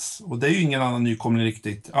plats. Och det är ju ingen annan nykomling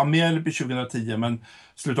riktigt. Ja, Mjällby 2010, men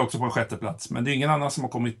slutade också på en 6:e plats. Men det är ingen annan som har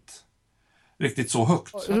kommit riktigt så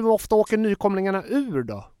högt. Hur ofta åker nykomlingarna ur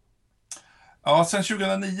då? Ja, sen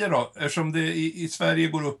 2009 då, eftersom det i Sverige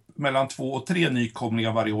går upp mellan 2 och 3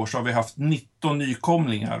 nykomlingar varje år, så har vi haft 19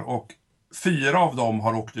 nykomlingar och 4 av dem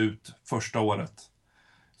har åkt ut första året.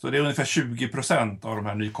 Så det är ungefär 20% av de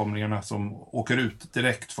här nykomlingarna som åker ut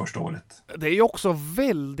direkt första året. Det är ju också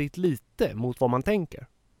väldigt lite mot vad man tänker.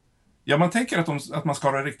 Ja, man tänker att man ska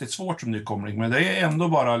ha det riktigt svårt som nykomling, men det är ändå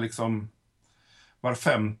bara liksom var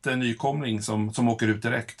 5:e nykomling som åker ut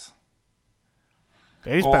direkt. Det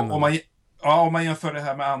är ju spännande. Om man jämför det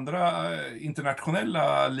här med andra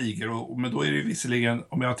internationella ligor, men då är det ju visserligen,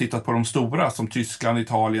 om jag har tittat på de stora som Tyskland,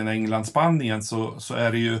 Italien, England, Spanien, så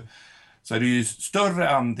är det ju större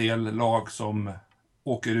andel lag som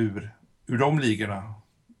åker ur de ligorna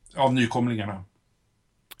av nykomlingarna.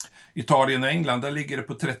 Italien och England, där ligger det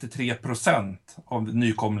på 33% av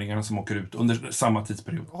nykomlingarna som åker ut under samma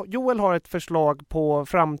tidsperiod. Joel har ett förslag på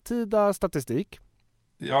framtida statistik.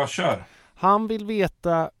 Ja, kör. Han vill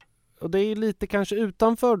veta, och det är lite kanske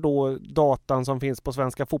utanför då datan som finns på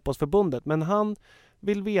Svenska fotbollsförbundet, men han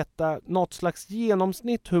vill veta något slags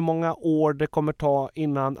genomsnitt hur många år det kommer ta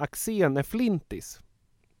innan Axén är flintis.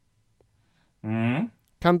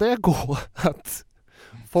 Kan det gå att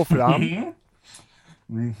få fram?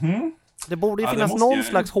 Det borde ju finnas någon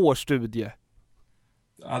slags hårstudie.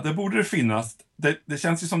 Ja, det borde det finnas. Det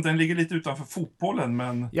känns ju som den ligger lite utanför fotbollen,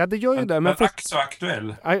 men... Ja, det gör ju det. Men ack så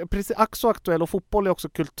aktuell. Ja, precis, ack så aktuell, och fotboll är också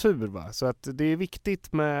kultur, va? Så att det är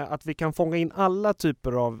viktigt med att vi kan fånga in alla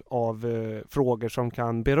typer av frågor som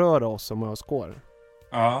kan beröra oss som ÖSK-are.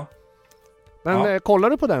 Ja. Men kollar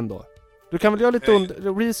du på den då? Du kan väl göra lite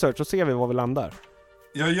research och se var vi landar.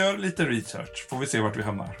 Jag gör lite research, får vi se vart vi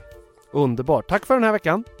hamnar. Underbart. Tack för den här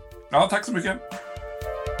veckan. Ja, tack så mycket.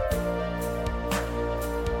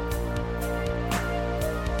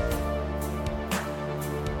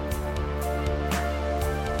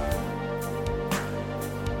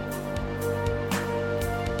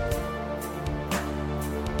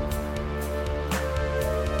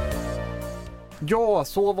 Ja,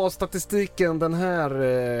 så var statistiken den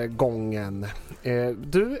här gången.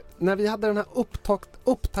 Du, när vi hade den här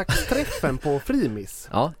upptaktsträffen på Frimis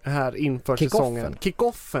här inför säsongen.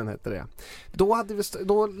 Kickoffen hette det.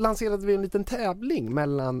 Då lanserade vi en liten tävling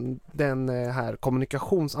mellan den här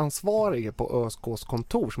kommunikationsansvarige på ÖSKs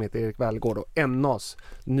kontor som heter Erik Välgård och NAs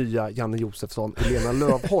nya Janne Josefsson och Lena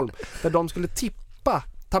Lövholm, där de skulle tippa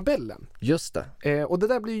tabellen. Just det. Och det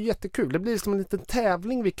där blir ju jättekul. Det blir som en liten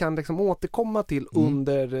tävling vi kan liksom återkomma till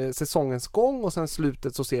under säsongens gång, och sen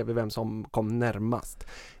slutet så ser vi vem som kom närmast.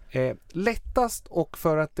 Lättast, och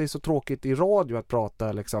för att det är så tråkigt i radio att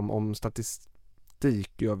prata liksom om statistik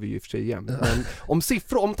gör vi ju i och för sig igen. Men om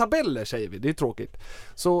siffror, om tabeller säger vi, det är tråkigt.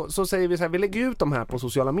 Så säger vi så här, vi lägger ut de här på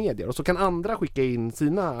sociala medier och så kan andra skicka in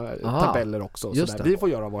sina tabeller också. Så vi får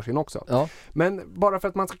göra varsin också. Ja. Men bara för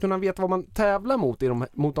att man ska kunna veta vad man tävlar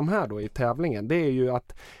mot de här då i tävlingen, det är ju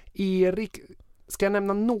att Erik... Ska jag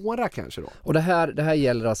nämna några kanske då? Och det här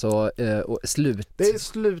gäller alltså Det är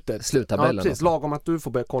sluttabellen. Ja, precis. Lagom att du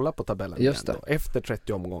får börja kolla på tabellen just igen då, efter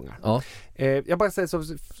 30 omgångar. Ja. Jag bara säger så,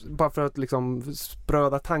 bara för att liksom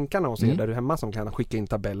spröda tankarna hos er där du hemma som kan skicka in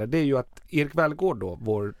tabeller. Det är ju att Erik Välgård då,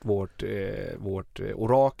 vårt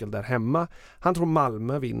orakel där hemma, han tror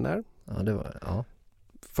Malmö vinner. Ja, det var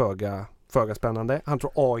Föga spännande. Han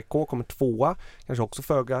tror AIK kommer tvåa. Kanske också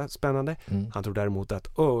föga spännande. Han tror däremot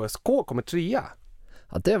att ÖSK kommer trea.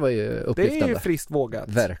 Ja, det var ju upplyftande. Det är ju friskt vågat.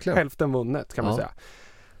 Verkligen. Hälften vunnet kan man säga.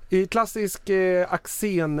 I klassisk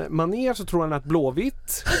Axén-manér så tror han att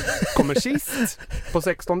Blåvitt kommer sist på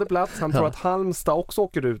 16:e plats. Han tror att Halmstad också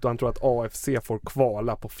åker ut, och han tror att AFC får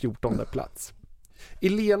kvala på 14:e plats.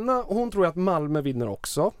 Elena, hon tror att Malmö vinner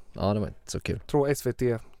också. Ja, det var inte så kul. Tror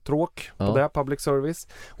SVT tråk på det, public service.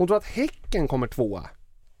 Hon tror att Häcken kommer tvåa.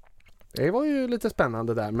 Det var ju lite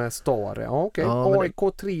spännande där med Stare. Ja, okej.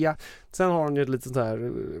 AIK 3. Sen har hon ju lite så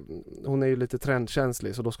här, hon är ju lite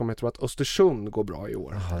trendkänslig, så då ska man ju tro att Östersund går bra i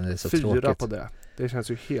år. Ja, det är så 4 tråkigt. På det. Det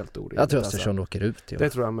känns ju helt orimligt. Jag tror Östersund åker ut i år. Det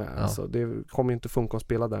tror jag med. Ja. Alltså, det kommer ju inte funka att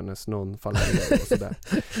spela där när snön faller ner och sådär.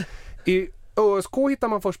 I ÖSK hittar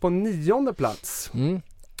man först på 9:e plats.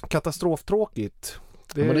 Katastroftråkigt.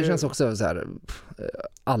 Men det känns också så här,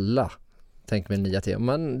 alla tänker med 9-10.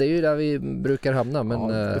 Men det är ju där vi brukar hamna. Men,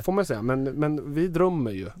 det får man säga. Men vi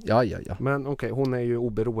drömmer ju. Ja. Men okej, hon är ju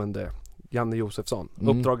oberoende. Janne Josefsson.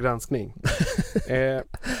 Uppdrag granskning.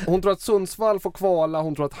 Hon tror att Sundsvall får kvala.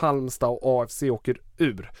 Hon tror att Halmstad och AFC åker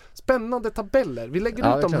ur. Spännande tabeller. Vi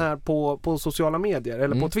lägger ut dem här på sociala medier.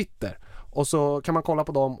 Eller på Twitter. Och så kan man kolla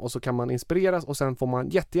på dem och så kan man inspireras, och sen får man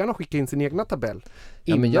jättegärna skicka in sin egna tabell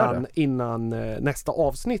innan nästa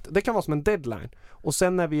avsnitt. Det kan vara som en deadline. Och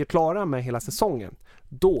sen när vi är klara med hela säsongen,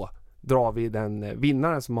 då drar vi den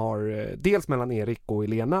vinnaren som har dels mellan Erik och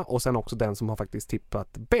Elena, och sen också den som har faktiskt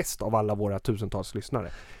tippat bäst av alla våra tusentals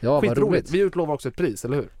lyssnare. Ja, vad roligt. Vi utlovar också ett pris,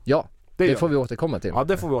 eller hur? Ja. Det får vi återkomma till. Ja,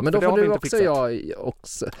 det får vi återkomma. Men då får du också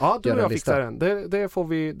Ja, du och jag fixar den.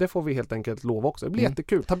 Det får vi helt enkelt lova också. Det blir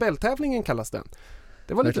jättekul. Tabelltävlingen kallas den.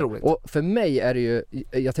 Det var lite roligt. Och för mig är det ju,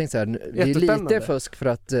 jag tänkte så här, det är lite fusk för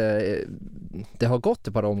att det har gått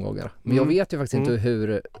ett par omgångar. Men jag vet ju faktiskt inte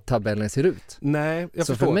hur tabellen ser ut. Nej, jag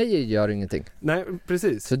så förstår. För mig gör det ingenting. Nej,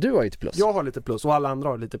 precis. Så du har lite plus. Jag har lite plus och alla andra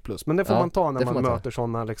har lite plus. Men det får man ta när man möter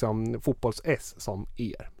sådana liksom, fotbolls-S som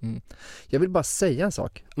er. Jag vill bara säga en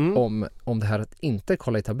sak om det här att inte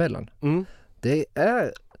kolla i tabellen. Det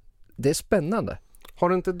är spännande. Har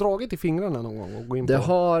du inte dragit i fingrarna någon gång? Och gå in det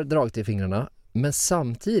har dragit i fingrarna. Men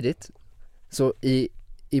samtidigt så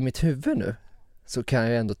i mitt huvud nu så kan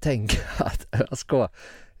jag ändå tänka att ÖSK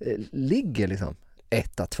ligger liksom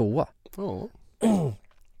 1-2. Ja.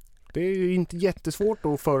 Det är ju inte jättesvårt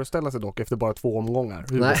att föreställa sig dock efter bara 2 omgångar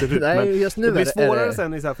hur det ser ut. Men just nu det blir svårare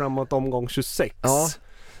sen i så här framåt omgång 26. Ja.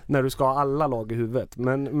 När du ska ha alla lag i huvudet.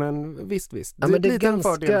 Men visst. Ja, men det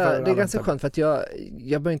är ganska skönt för att jag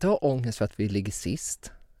behöver inte ha ångest för att vi ligger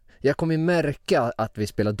sist. Jag kommer ju märka att vi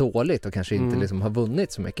spelar dåligt och kanske inte liksom har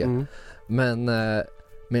vunnit så mycket.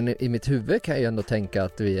 Men i mitt huvud kan jag ändå tänka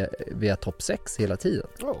att vi är topp 6 hela tiden.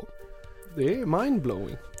 Oh. Det är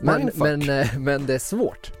mindblowing. Men det är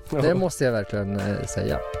svårt. Det måste jag verkligen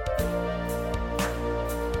säga.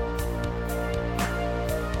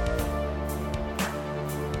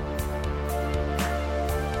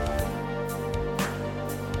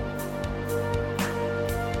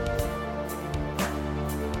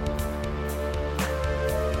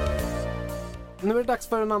 Nu är det dags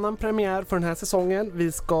för en annan premiär för den här säsongen.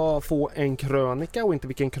 Vi ska få en krönika och inte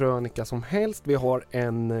vilken krönika som helst. Vi har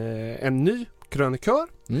en ny krönikör.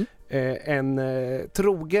 En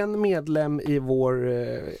trogen medlem i vår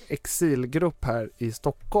exilgrupp här i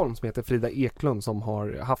Stockholm som heter Frida Eklund som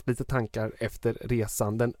har haft lite tankar efter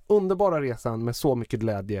resan. Den underbara resan med så mycket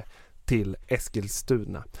glädje till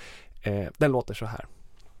Eskilstuna. Den låter så här.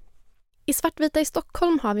 I Svartvita i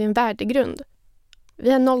Stockholm har vi en värdegrund.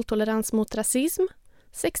 Vi har nolltolerans mot rasism,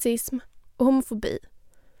 sexism och homofobi.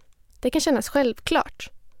 Det kan kännas självklart.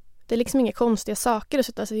 Det är liksom inga konstiga saker att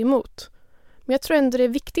sätta sig emot. Men jag tror ändå det är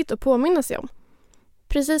viktigt att påminna sig om.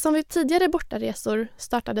 Precis som vid tidigare bortaresor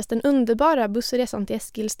startades den underbara bussresan till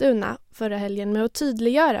Eskilstuna förra helgen med att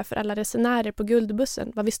tydliggöra för alla resenärer på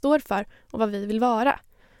Guldbussen vad vi står för och vad vi vill vara.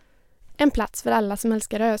 En plats för alla som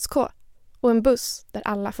älskar ÖSK och en buss där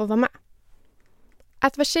alla får vara med.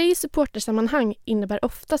 Att vara tjej i supportersammanhang innebär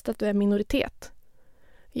oftast att du är minoritet.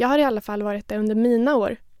 Jag har i alla fall varit där under mina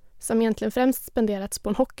år, som egentligen främst spenderats på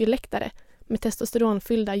en hockeyläktare med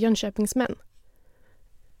testosteronfyllda Jönköpingsmän.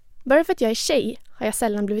 Bara för att jag är tjej har jag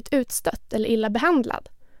sällan blivit utstött eller illa behandlad,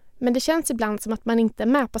 men det känns ibland som att man inte är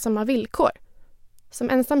med på samma villkor. Som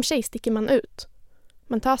ensam tjej sticker man ut.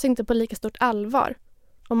 Man tar sig inte på lika stort allvar,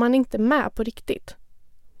 och man är inte med på riktigt.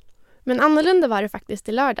 Men annorlunda var det faktiskt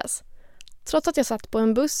i lördags. Trots att jag satt på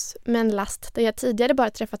en buss med en last där jag tidigare bara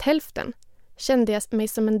träffat hälften kände jag mig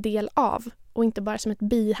som en del av och inte bara som ett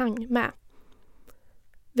bihang med.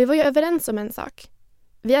 Vi var ju överens om en sak.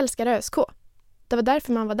 Vi älskar ÖSK. Det var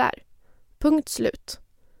därför man var där. Punkt slut.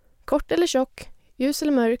 Kort eller tjock, ljus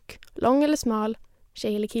eller mörk, lång eller smal,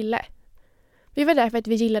 tjej eller kille. Vi var där för att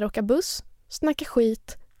vi gillar att åka buss, snacka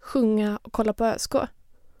skit, sjunga och kolla på ÖSK.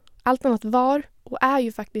 Allt annat var och är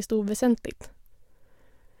ju faktiskt oväsentligt.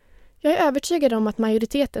 Jag är övertygad om att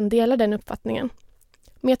majoriteten delar den uppfattningen.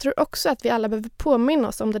 Men jag tror också att vi alla behöver påminna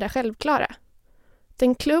oss om det där självklara.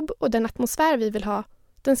 Den klubb och den atmosfär vi vill ha,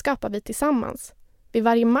 den skapar vi tillsammans. Vid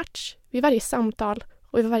varje match, vid varje samtal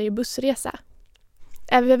och vid varje bussresa.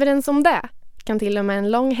 Är vi överens om det kan till och med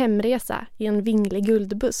en lång hemresa i en vinglig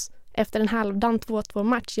guldbuss efter en halvdan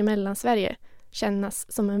 2-2-match i Mellansverige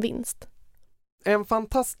kännas som en vinst. En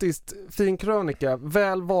fantastiskt fin krönika,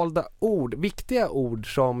 välvalda ord, viktiga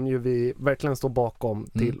ord som ju vi verkligen står bakom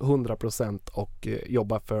till 100% och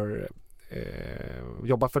jobbar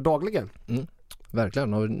för dagligen.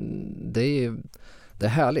 Verkligen, och det är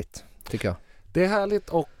härligt tycker jag. Det är härligt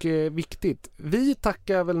och viktigt. Vi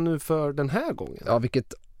tackar väl nu för den här gången. Ja,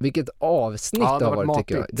 vilket avsnitt det har varit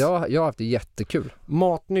tycker jag. Jag har haft det jättekul.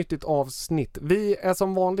 Matnyttigt avsnitt. Vi är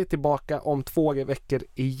som vanligt tillbaka om 2 veckor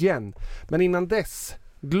igen. Men innan dess,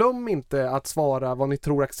 glöm inte att svara vad ni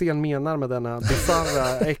tror Axén menar med denna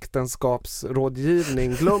bizarra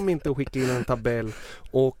äktenskapsrådgivning. Glöm inte att skicka in en tabell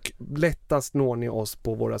och lättast når ni oss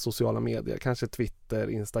på våra sociala medier. Kanske Twitter,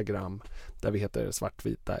 Instagram, där vi heter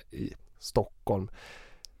Svartvita i Stockholm.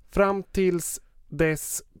 Fram tills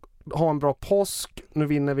dess, ha en bra påsk. Nu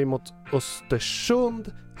vinner vi mot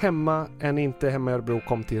Östersund. Hemma, är ni inte hemma i Örebro,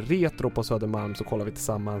 kom till Retro på Södermalm så kollar vi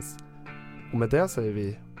tillsammans. Och med det säger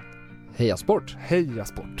vi heja sport! Heja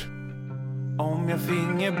sport! Om jag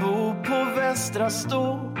finge bo på Västra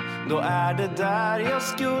Stå, då är det där jag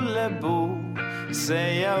skulle bo.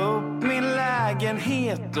 Säga upp min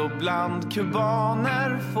lägenhet och bland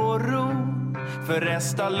kubaner få ro. För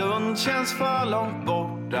Restalund känns för långt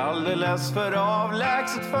bort, alldeles för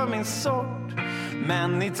avlägset för min sort.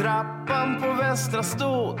 Men i trappan på Västra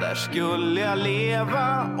Stå, där skulle jag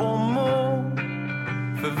leva och må.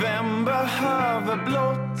 För vem behöver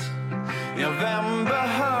blått? Ja, vem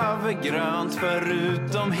behöver grönt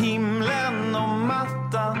förutom himlen och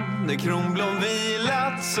mattan där kronblom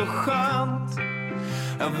vilat så skönt?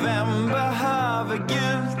 Ja, vem behöver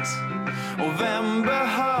gult? Och vem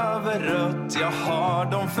behöver rött? Jag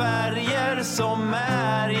har de färger som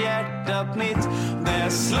är hjärtat mitt.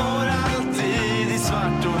 Det slår alltid i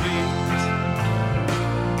svart och vitt.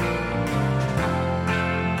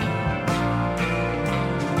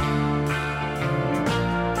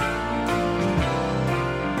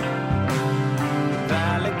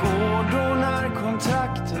 Välegården är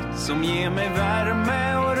kontraktet som ger mig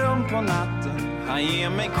värme och rum på natten. Han ger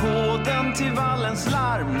mig koden till vallens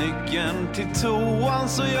larm, nyckeln till toan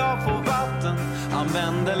så jag får vatten.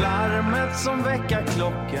 Använder larmet som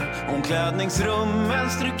väckarklocka, omklädningsrummen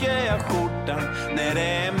stryker jag skjortan. När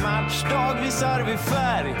det är matchdag visar vi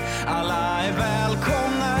färg, alla är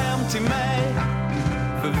välkomna hem till mig.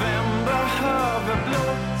 För vem behöver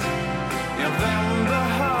blått? Ja, vem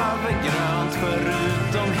behöver grönt?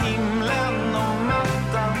 Förutom himlen och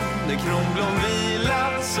mattan, där kronblom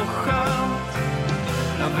vilat så skönt.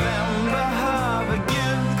 Ja, vem behöver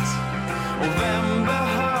gult? Och vem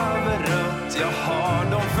behöver rött? Jag har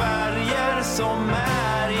de färger som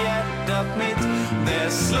är hjärtat mitt.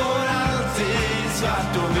 Det slår alltid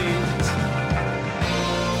svart och vitt.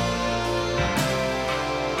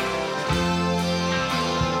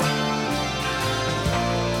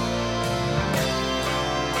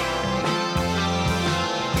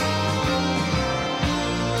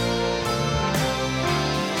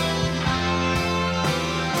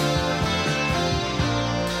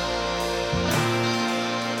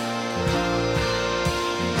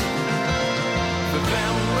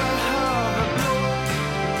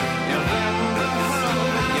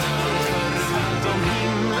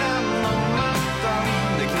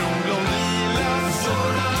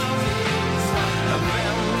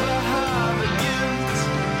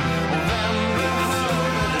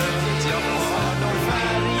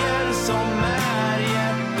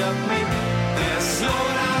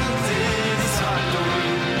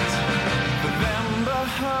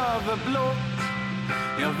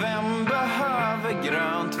 Ja, vem behöver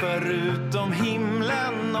grönt? Förutom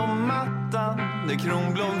himlen och mattan, där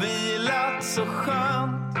kronblom vilat så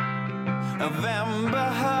skönt. Ja, vem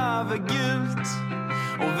behöver gult?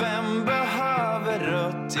 Och vem behöver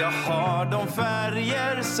rött? Jag har de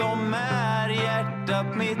färger som är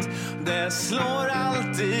hjärtat mitt. Det slår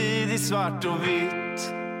alltid i svart och vitt.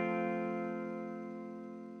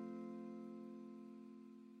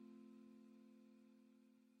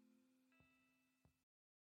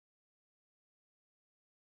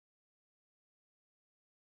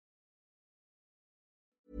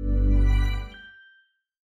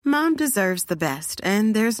 Mom deserves the best,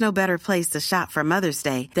 and there's no better place to shop for Mother's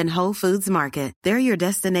Day than Whole Foods Market. They're your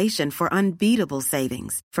destination for unbeatable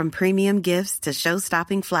savings, from premium gifts to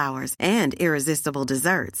show-stopping flowers and irresistible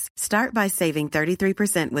desserts. Start by saving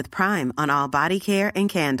 33% with Prime on all body care and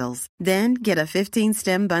candles. Then get a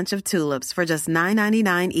 15-stem bunch of tulips for just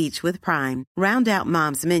 $9.99 each with Prime. Round out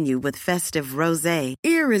Mom's menu with festive rosé,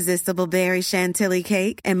 irresistible berry chantilly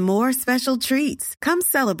cake, and more special treats. Come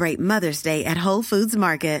celebrate Mother's Day at Whole Foods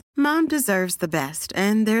Market. Mom deserves the best,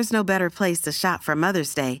 and there's no better place to shop for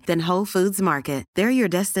Mother's Day than Whole Foods Market. They're your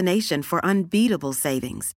destination for unbeatable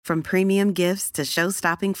savings, from premium gifts to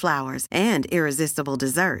show-stopping flowers and irresistible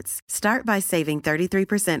desserts. Start by saving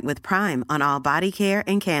 33% with Prime on all body care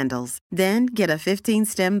and candles. Then get a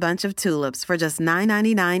 15-stem bunch of tulips for just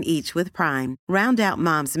 $9.99 each with Prime. Round out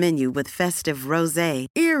Mom's menu with festive rosé,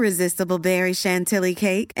 irresistible berry chantilly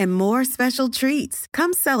cake, and more special treats.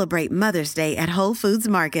 Come celebrate Mother's Day at Whole Foods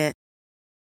Market.